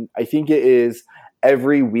Kagan, I think it is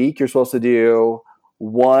every week you're supposed to do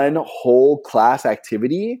one whole class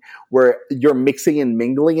activity where you're mixing and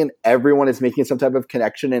mingling and everyone is making some type of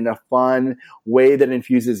connection in a fun way that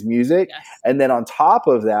infuses music. Yes. And then on top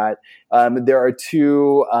of that, there are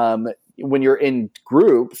two, when you're in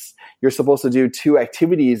groups, you're supposed to do two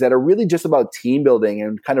activities that are really just about team building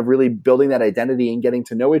and kind of really building that identity and getting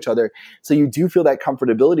to know each other. So you do feel that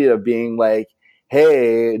comfortability of being like,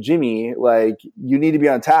 hey, Jimmy, like you need to be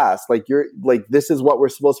on task. Like you're like, this is what we're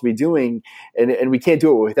supposed to be doing. And we can't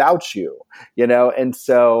do it without you, you know? And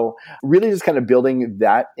so really just kind of building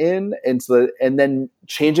that in. And then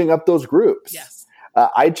changing up those groups. Yes.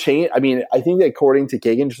 I think that according to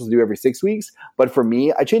Kagan, you're supposed to do every 6 weeks. But for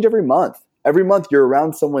me, I change every month. Every month you're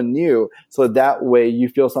around someone new. So that way you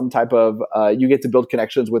feel some type of, you get to build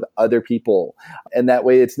connections with other people. And that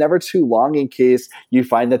way it's never too long in case you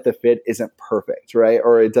find that the fit isn't perfect, right?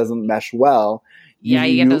 Or it doesn't mesh well. Yeah,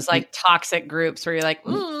 you get those like toxic groups where you're like,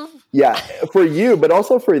 ooh. Yeah, for you, but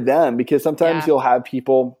also for them, because sometimes you'll have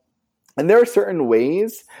people, and there are certain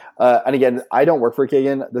ways, and again, I don't work for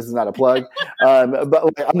Kagan. This is not a plug, but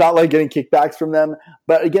like, I'm not like getting kickbacks from them.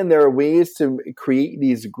 But again, there are ways to create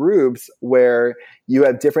these groups where you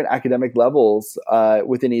have different academic levels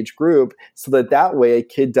within each group, so that way a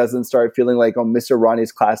kid doesn't start feeling like, oh, Mr.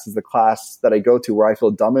 Ronnie's class is the class that I go to where I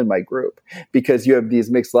feel dumb in my group, because you have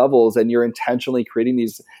these mixed levels and you're intentionally creating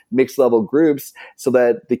these mixed level groups so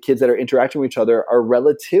that the kids that are interacting with each other are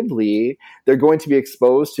they're going to be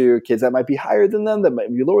exposed to kids that might be higher than them, that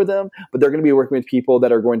might be lower than them, but they're going to be working with people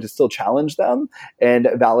that are going to still challenge them and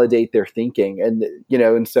validate their thinking. And, you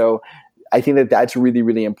know, and so I think that that's really,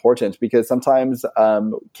 really important, because sometimes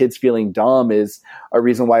kids feeling dumb is a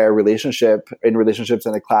reason why our relationships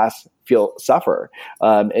in a class suffer.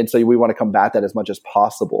 And so we want to combat that as much as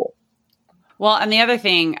possible. Well, and the other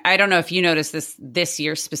thing, I don't know if you noticed this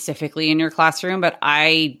year specifically in your classroom, but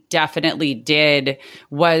I definitely did,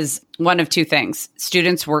 was one of two things.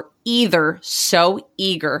 Students were either so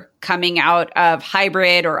eager coming out of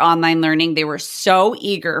hybrid or online learning. They were so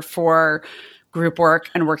eager for group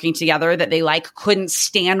work and working together that they like couldn't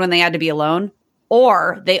stand when they had to be alone,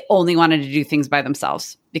 or they only wanted to do things by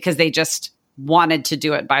themselves because they just wanted to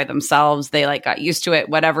do it by themselves. They like got used to it,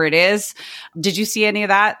 whatever it is. Did you see any of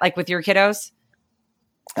that, like with your kiddos?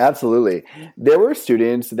 Absolutely. There were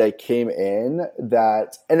students that came in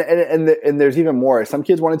that, and there's even more. Some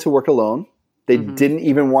kids wanted to work alone. They didn't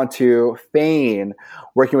even want to feign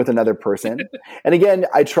working with another person. And again,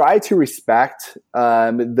 I try to respect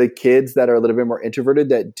the kids that are a little bit more introverted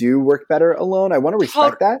that do work better alone. I want to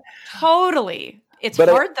respect that. Totally. It's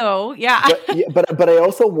hard though. Yeah. But I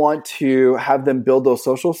also want to have them build those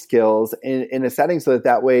social skills in a setting so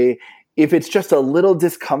that way, if it's just a little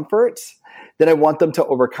discomfort, then I want them to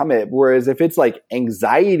overcome it. Whereas if it's like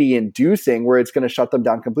anxiety inducing where it's going to shut them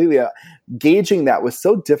down completely, gauging that was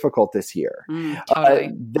so difficult this year.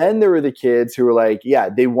 Totally. Then there were the kids who were like, yeah,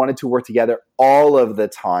 they wanted to work together all of the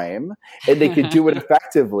time and they could do it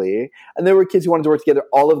effectively. And there were kids who wanted to work together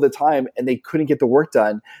all of the time and they couldn't get the work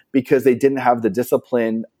done because they didn't have the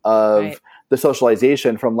discipline of the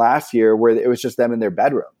socialization from last year where it was just them in their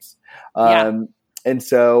bedrooms. And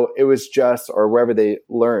so it was just, or wherever they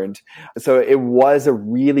learned. So it was a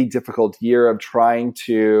really difficult year of trying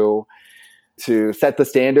to set the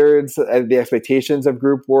standards, the expectations of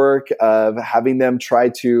group work, of having them try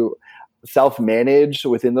to self-manage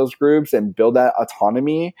within those groups and build that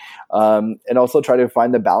autonomy. And also try to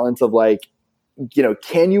find the balance of like, you know,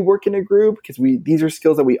 can you work in a group? Because these are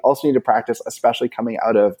skills that we also need to practice, especially coming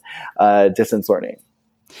out of distance learning.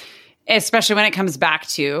 Especially when it comes back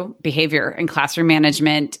to behavior and classroom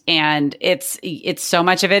management. And it's so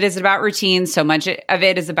much of it is about routine. So much of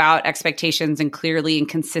it is about expectations and clearly and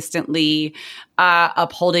consistently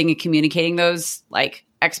upholding and communicating those like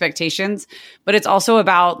expectations. But it's also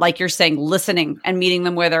about, like you're saying, listening and meeting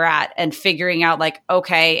them where they're at and figuring out like,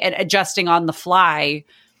 okay, and adjusting on the fly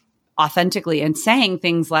authentically and saying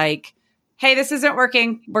things like, hey, this isn't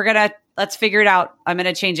working. Let's figure it out. I'm going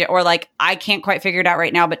to change it. Or like, I can't quite figure it out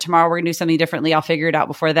right now, but tomorrow we're going to do something differently. I'll figure it out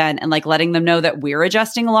before then. And like letting them know that we're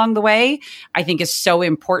adjusting along the way, I think is so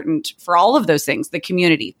important for all of those things, the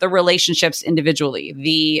community, the relationships individually,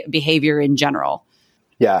 the behavior in general.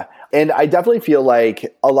 Yeah. And I definitely feel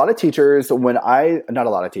like a lot of teachers, not a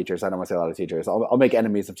lot of teachers, I don't want to say a lot of teachers, I'll make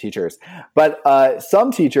enemies of teachers, but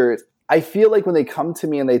some teachers, I feel like when they come to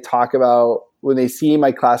me and they talk about, when they see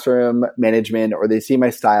my classroom management or they see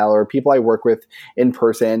my style or people I work with in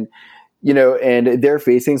person, you know, and they're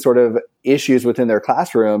facing sort of issues within their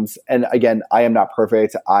classrooms. And again, I am not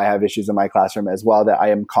perfect. I have issues in my classroom as well that I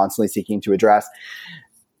am constantly seeking to address.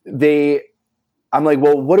 I'm like,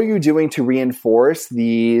 well, what are you doing to reinforce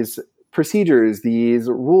these procedures, these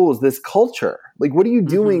rules, this culture. Like, what are you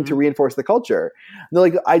doing to reinforce the culture? And they're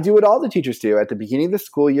like, I do what all the teachers do. At the beginning of the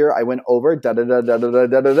school year, I went over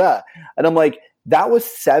da-da-da-da-da-da-da-da. And I'm like, that was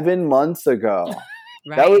 7 months ago.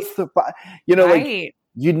 Right. That was, like,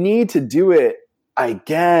 you need to do it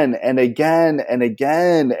again and again and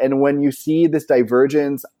again. And when you see this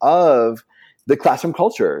divergence of the classroom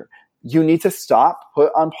culture, you need to stop,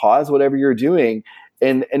 put on pause whatever you're doing,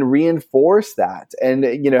 and reinforce that, and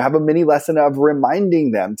have a mini lesson of reminding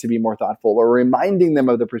them to be more thoughtful, or reminding them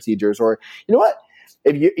of the procedures, or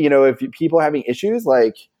if people are having issues,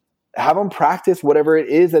 like, have them practice whatever it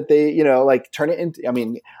is that they like, turn it into. I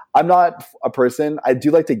mean, I'm not a person, I do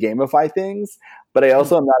like to gamify things, but I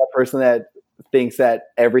also am not a person that thinks that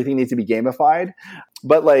everything needs to be gamified.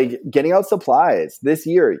 But like, getting out supplies this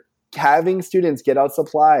year, having students get out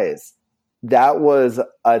supplies, that was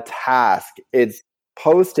a task. It's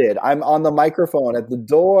posted. I'm on the microphone at the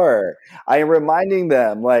door. I am reminding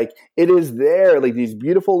them, like, it is there, like these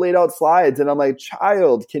beautiful laid out slides. And I'm like,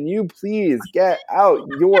 child, can you please get out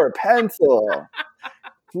your pencil?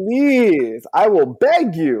 Please, I will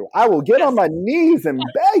beg you. I will get on my knees and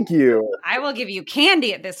beg you. I will give you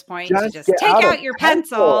candy at this point to just take out your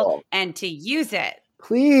pencil and to use it.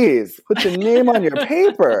 Please put your name on your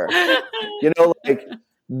paper. Like,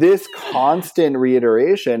 this constant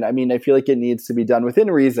reiteration, I mean, I feel like it needs to be done within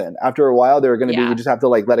reason. After a while, there are going to be, you just have to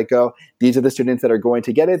like let it go. These are the students that are going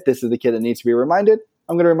to get it. This is the kid that needs to be reminded.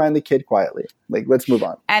 I'm going to remind the kid quietly. Like, let's move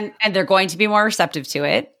on. And they're going to be more receptive to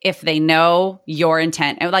it if they know your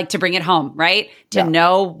intent, and like to bring it home, right? To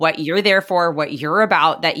know what you're there for, what you're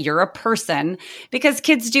about, that you're a person. Because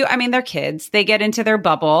kids do, I mean, they're kids. They get into their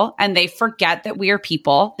bubble and they forget that we are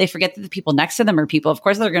people. They forget that the people next to them are people. Of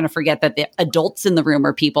course, they're going to forget that the adults in the room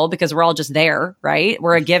are people, because we're all just there, right?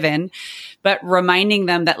 We're a given. But reminding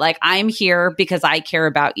them that, like, I'm here because I care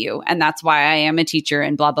about you. And that's why I am a teacher,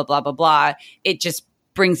 and blah, blah, blah, blah, blah. It just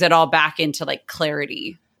brings it all back into like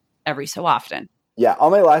clarity every so often. Yeah.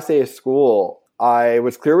 On my last day of school, I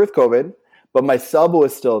was clear with COVID, but my sub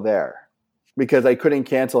was still there because I couldn't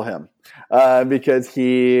cancel him because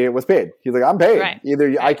he was paid. He's like, I'm paid. Right.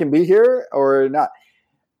 Either I can be here or not.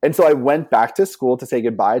 And so I went back to school to say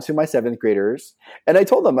goodbye to my 7th graders. And I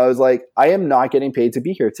told them, I was like, I am not getting paid to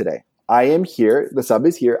be here today. I am here. The sub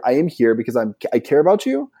is here. I am here because I care about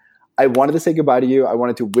you. I wanted to say goodbye to you. I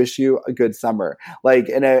wanted to wish you a good summer. Like,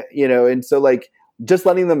 and so like, just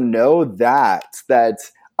letting them know that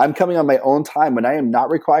I'm coming on my own time when I am not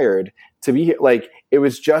required to be here. Like, it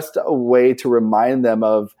was just a way to remind them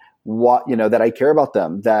of what, that I care about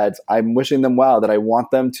them, that I'm wishing them well, that I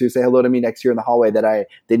want them to say hello to me next year in the hallway, that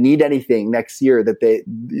they need anything next year, that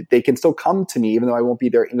they can still come to me, even though I won't be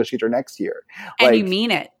their English teacher next year. And you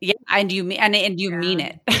mean it. Yeah. And you mean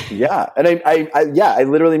it. Yeah. And I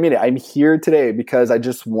literally mean it. I'm here today because I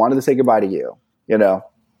just wanted to say goodbye to you,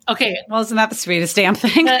 Okay. Well, isn't that the sweetest damn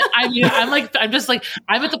thing? I'm at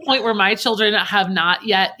the point where my children have not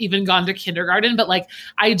yet even gone to kindergarten, but like,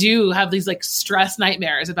 I do have these like stress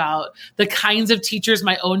nightmares about the kinds of teachers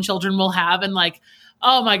my own children will have. And like,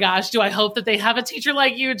 oh my gosh, do I hope that they have a teacher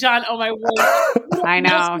like you, John? Oh my word. I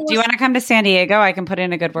know. Do you want to come to San Diego? I can put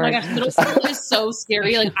in a good word. Oh my gosh, middle school is so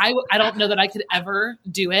scary. Like, I don't know that I could ever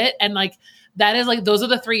do it. And like, that is like, those are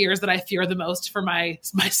the 3 years that I fear the most for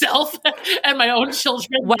myself and my own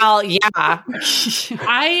children. Well, yeah.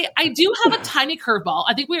 I do have a tiny curveball.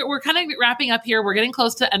 I think we're kind of wrapping up here. We're getting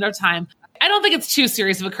close to end our time. I don't think it's too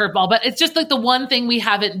serious of a curveball, but it's just like the one thing we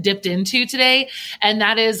haven't dipped into today. And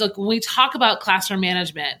that is, like, when we talk about classroom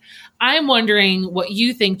management, I'm wondering what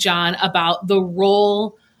you think, John, about the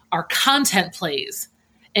role our content plays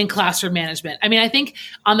in classroom management. I mean, I think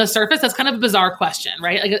on the surface, that's kind of a bizarre question,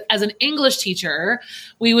 right? Like, as an English teacher,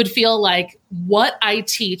 we would feel like what I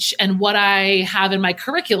teach and what I have in my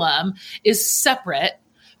curriculum is separate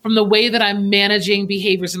from the way that I'm managing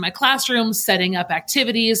behaviors in my classroom, setting up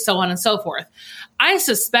activities, so on and so forth. I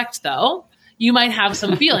suspect, though, you might have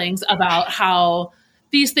some feelings about how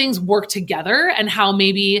these things work together and how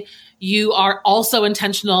maybe you are also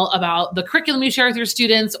intentional about the curriculum you share with your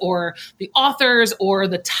students, or the authors, or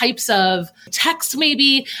the types of text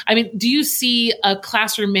maybe. I mean, do you see a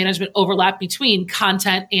classroom management overlap between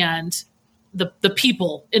content and the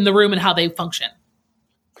people in the room and how they function?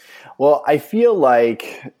 Well, I feel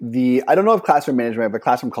like I don't know if classroom management, but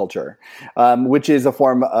classroom culture, which is a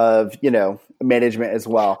form of, management as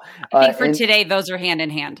well. I think for today, those are hand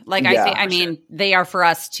in hand. Like, yeah, I mean, they are for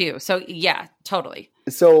us too. So yeah, totally.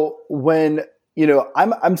 So when,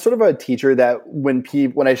 I'm sort of a teacher that when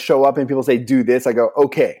I show up and people say, do this, I go,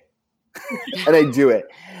 okay. And I do it.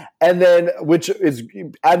 And then, which is,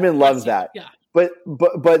 admin loves that. Yeah.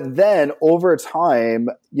 But then over time,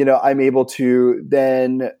 I'm able to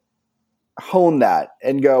then hone that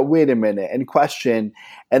and go, wait a minute, and question,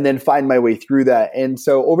 and then find my way through that. And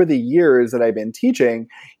so over the years that I've been teaching,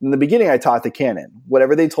 in the beginning, I taught the canon.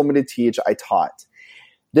 Whatever they told me to teach, I taught.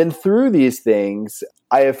 Then through these things,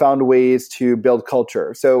 I have found ways to build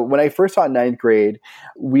culture. So when I first taught ninth grade,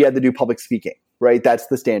 we had to do public speaking, right? That's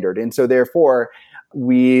the standard. And so therefore,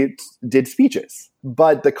 we did speeches.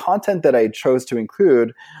 But the content that I chose to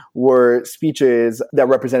include were speeches that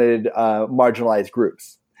represented marginalized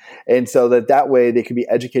groups. And so that way they could be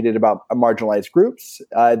educated about marginalized groups.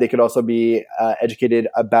 They could also be educated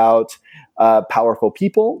about powerful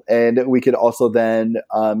people. And we could also then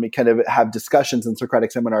kind of have discussions and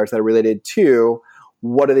Socratic seminars that are related to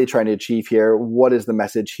what are they trying to achieve here? What is the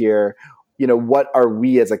message here? What are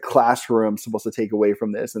we as a classroom supposed to take away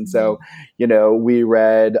from this? And so, we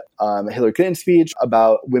read Hillary Clinton's speech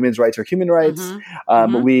about women's rights or human rights.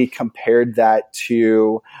 We compared that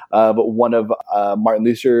to one of Martin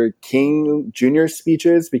Luther King Jr.'s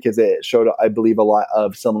speeches because it showed, I believe, a lot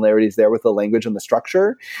of similarities there with the language and the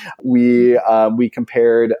structure. We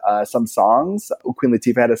compared some songs. Queen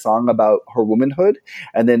Latifah had a song about her womanhood,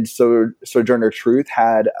 and then Sojourner Truth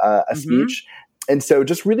had a speech. And so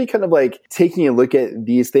just really kind of like taking a look at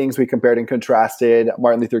these things, we compared and contrasted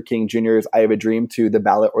Martin Luther King Jr.'s I Have a Dream to The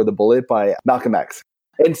Ballot or the Bullet by Malcolm X.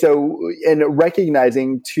 And so in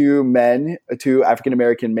recognizing two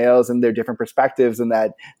African-American males and their different perspectives and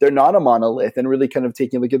that they're not a monolith, and really kind of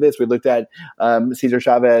taking a look at this, we looked at Cesar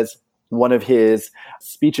Chavez, one of his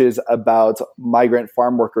speeches about migrant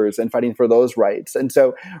farm workers and fighting for those rights. And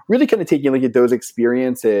so really kind of taking a look at those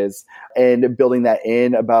experiences and building that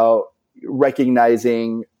in about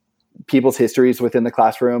recognizing people's histories within the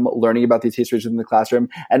classroom, learning about these histories within the classroom,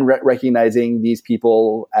 and recognizing these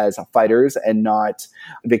people as fighters and not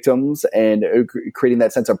victims, and creating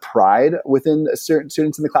that sense of pride within certain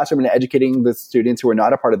students in the classroom and educating the students who are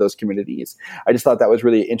not a part of those communities. I just thought that was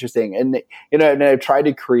really interesting. And, and I've tried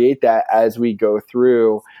to create that as we go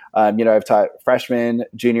through. I've taught freshmen,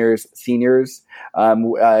 juniors, seniors.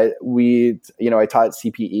 I taught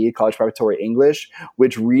CPE, College Preparatory English,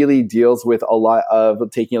 which really deals with a lot of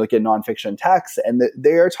taking a look at nonfiction texts, and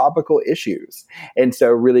they are topical issues. And so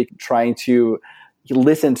really trying to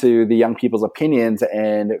listen to the young people's opinions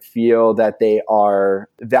and feel that they are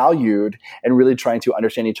valued, and really trying to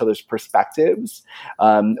understand each other's perspectives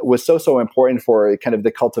was so important for kind of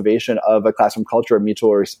the cultivation of a classroom culture of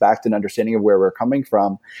mutual respect and understanding of where we're coming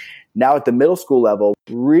from. Now at the middle school level,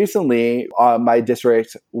 recently my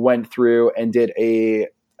district went through and did a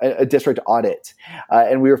district audit,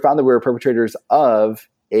 and we found that we were perpetrators of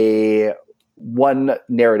one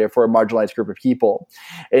narrative for a marginalized group of people.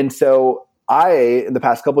 And so I, in the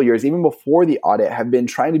past couple of years, even before the audit, have been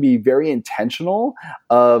trying to be very intentional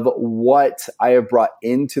of what I have brought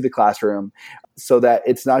into the classroom so that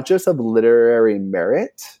it's not just of literary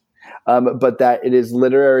merit, but that it is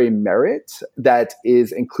literary merit that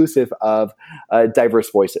is inclusive of diverse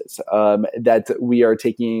voices, that we are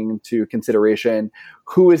taking into consideration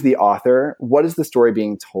who is the author, what is the story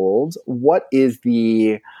being told, what is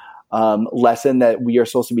the lesson that we are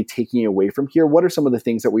supposed to be taking away from here? What are some of the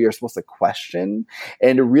things that we are supposed to question?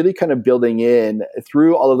 And really kind of building in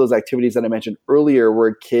through all of those activities that I mentioned earlier,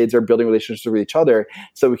 where kids are building relationships with each other,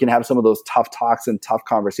 so we can have some of those tough talks and tough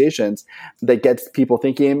conversations that gets people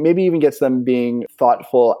thinking, maybe even gets them being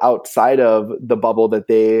thoughtful outside of the bubble that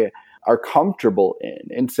they are comfortable in.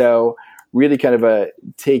 And so really kind of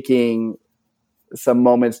taking some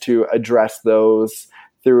moments to address those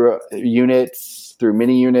through units, through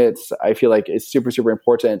mini units, I feel like is super, super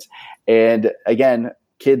important. And again,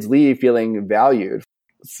 kids leave feeling valued.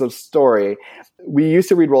 So story, we used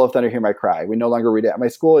to read Roll of Thunder, Hear My Cry. We no longer read it at my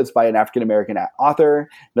school. It's by an African-American author,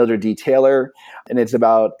 Mildred D. Taylor. And it's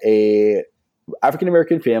about a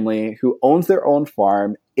African-American family who owns their own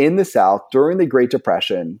farm in the South during the Great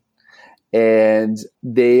Depression. And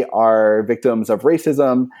they are victims of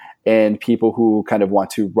racism and people who kind of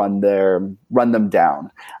want to run them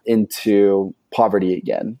down into poverty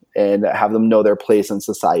again and have them know their place in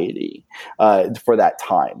society for that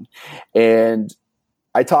time. And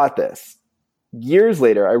I taught this. Years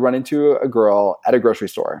later, I run into a girl at a grocery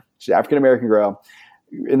store. She's an African-American girl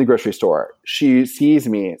in the grocery store. She sees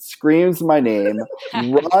me, screams my name,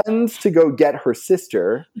 runs to go get her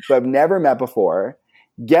sister, who I've never met before,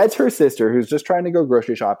 gets her sister, who's just trying to go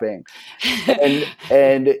grocery shopping.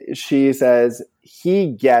 And she says,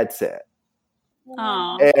 he gets it.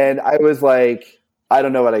 Aww. And I was like, I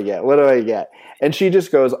don't know what I get. What do I get? And she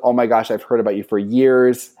just goes, oh my gosh, I've heard about you for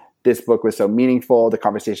years. This book was so meaningful. The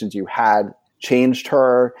conversations you had changed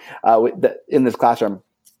her in this classroom.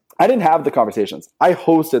 I didn't have the conversations. I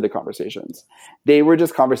hosted the conversations. They were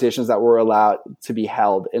just conversations that were allowed to be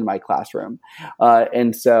held in my classroom.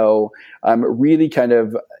 And so really kind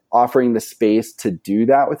of offering the space to do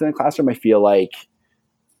that within the classroom, I feel like,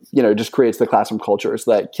 just creates the classroom culture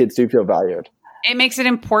so that kids do feel valued. It makes it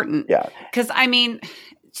important. Yeah. Because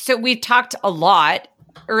so we talked a lot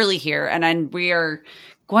early here, and we are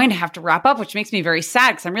going to have to wrap up, which makes me very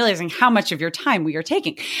sad because I'm realizing how much of your time we are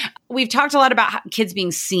taking. We've talked a lot about kids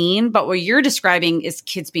being seen, but what you're describing is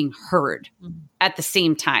kids being heard at the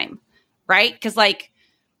same time, right? Because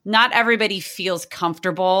not everybody feels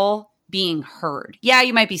comfortable being heard. Yeah,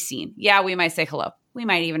 you might be seen. Yeah, we might say hello. We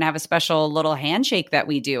might even have a special little handshake that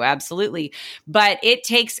we do. Absolutely. But it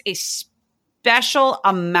takes a special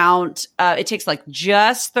amount. It takes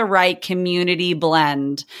just the right community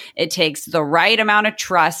blend. It takes the right amount of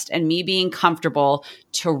trust and me being comfortable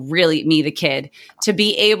to really, me, the kid, to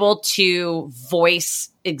be able to voice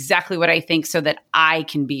exactly what I think so that I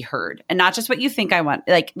can be heard, and not just what you think I want,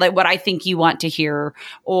 like what I think you want to hear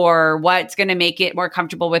or what's going to make it more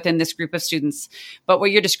comfortable within this group of students. But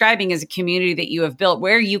what you're describing is a community that you have built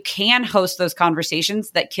where you can host those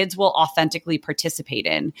conversations that kids will authentically participate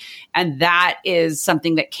in. And that is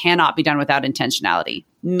something that cannot be done without intentionality.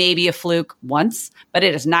 Maybe a fluke once, but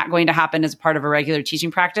it is not going to happen as part of a regular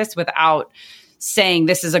teaching practice without saying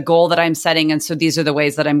this is a goal that I'm setting. And so these are the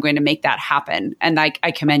ways that I'm going to make that happen. And I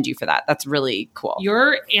commend you for that. That's really cool.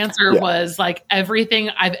 Your answer was everything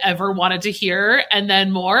I've ever wanted to hear. And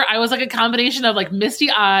then more. I was a combination of misty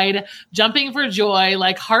eyed, jumping for joy,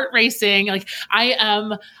 heart racing.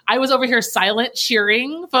 I was over here silent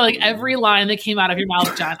cheering for every line that came out of your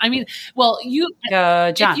mouth, John. I mean, well,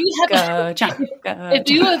 go, John. If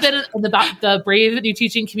you have been in the Brave New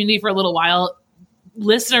Teaching community for a little while,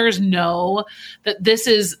 listeners know that this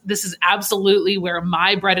is absolutely where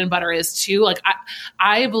my bread and butter is too.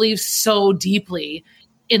 I believe so deeply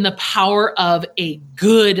in the power of a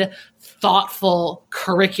good, thoughtful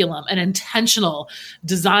curriculum, an intentional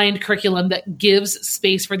designed curriculum that gives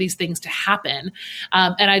space for these things to happen.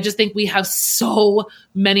 And I just think we have so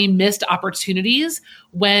many missed opportunities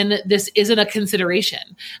when this isn't a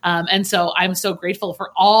consideration. And so I'm so grateful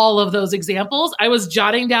for all of those examples. I was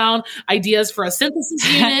jotting down ideas for a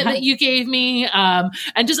synthesis unit that you gave me, and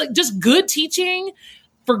just good teaching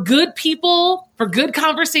for good people, for good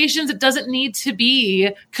conversations. It doesn't need to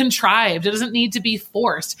be contrived. It doesn't need to be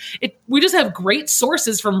forced. We just have great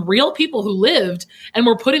sources from real people who lived, and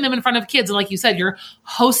we're putting them in front of kids. And like you said, you're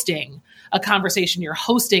hosting a conversation. You're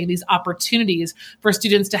hosting these opportunities for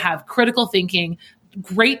students to have critical thinking,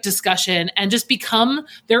 great discussion, and just become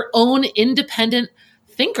their own independent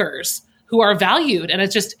thinkers who are valued. And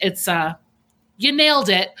you nailed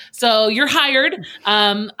it. So you're hired.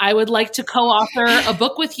 I would like to co-author a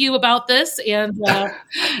book with you about this, and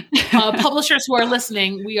publishers who are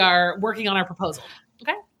listening, we are working on our proposal.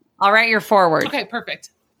 Okay. I'll write your forward. Okay, perfect.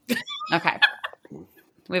 Okay.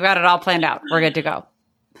 We've got it all planned out. We're good to go.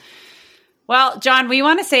 Well, John, we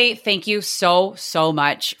want to say thank you so, so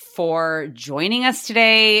much for joining us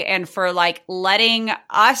today and for letting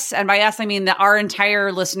us, and by us, I mean our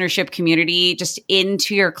entire listenership community, just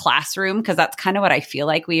into your classroom, because that's kind of what I feel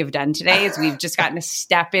like we have done today is we've just gotten to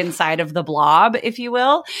step inside of the blob, if you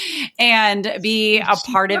will, and be a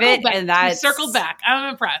part of it. And that's circled back. I'm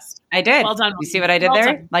impressed. I did. Well done. You see what I did there?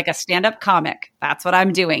 Done. Like a stand-up comic. That's what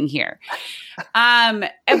I'm doing here.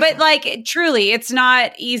 But truly, it's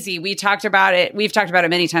not easy. We've talked about it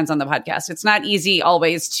many times on the podcast. It's not easy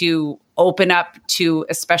always to open up to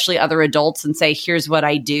especially other adults and say, here's what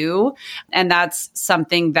I do. And that's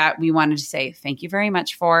something that we wanted to say thank you very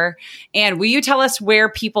much for. And will you tell us where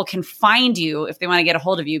people can find you if they want to get a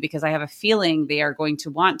hold of you? Because I have a feeling they are going to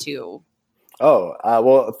want to. Oh,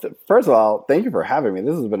 well, first of all, thank you for having me.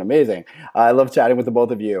 This has been amazing. I love chatting with the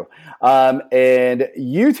both of you. And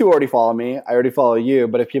you two already follow me. I already follow you.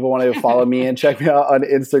 But if people want to follow me and check me out on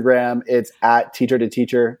Instagram, it's at teacher to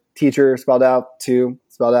teacher, teacher spelled out, two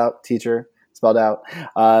spelled out, teacher spelled out.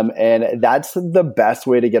 And that's the best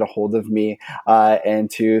way to get a hold of me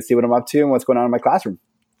and to see what I'm up to and what's going on in my classroom.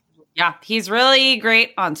 Yeah, he's really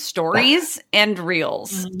great on stories and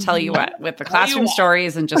reels. Mm-hmm. Tell you what, with the classroom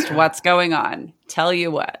stories and just what's going on. Tell you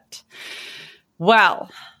what. Well,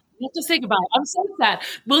 you have to say goodbye. I'm so sad.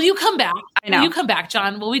 Will you come back? I know. Will you come back,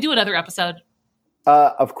 John? Will we do another episode?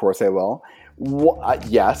 Of course I will.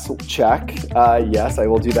 Yes, check. Yes, I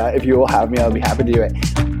will do that. If you will have me, I'll be happy to do it.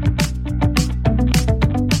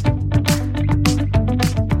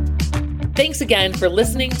 Thanks again for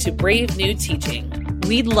listening to Brave New Teaching.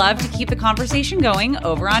 We'd love to keep the conversation going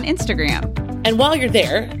over on Instagram. And while you're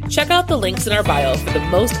there, check out the links in our bio for the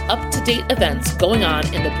most up-to-date events going on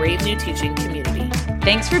in the Brave New Teaching community.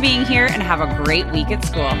 Thanks for being here and have a great week at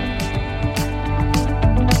school.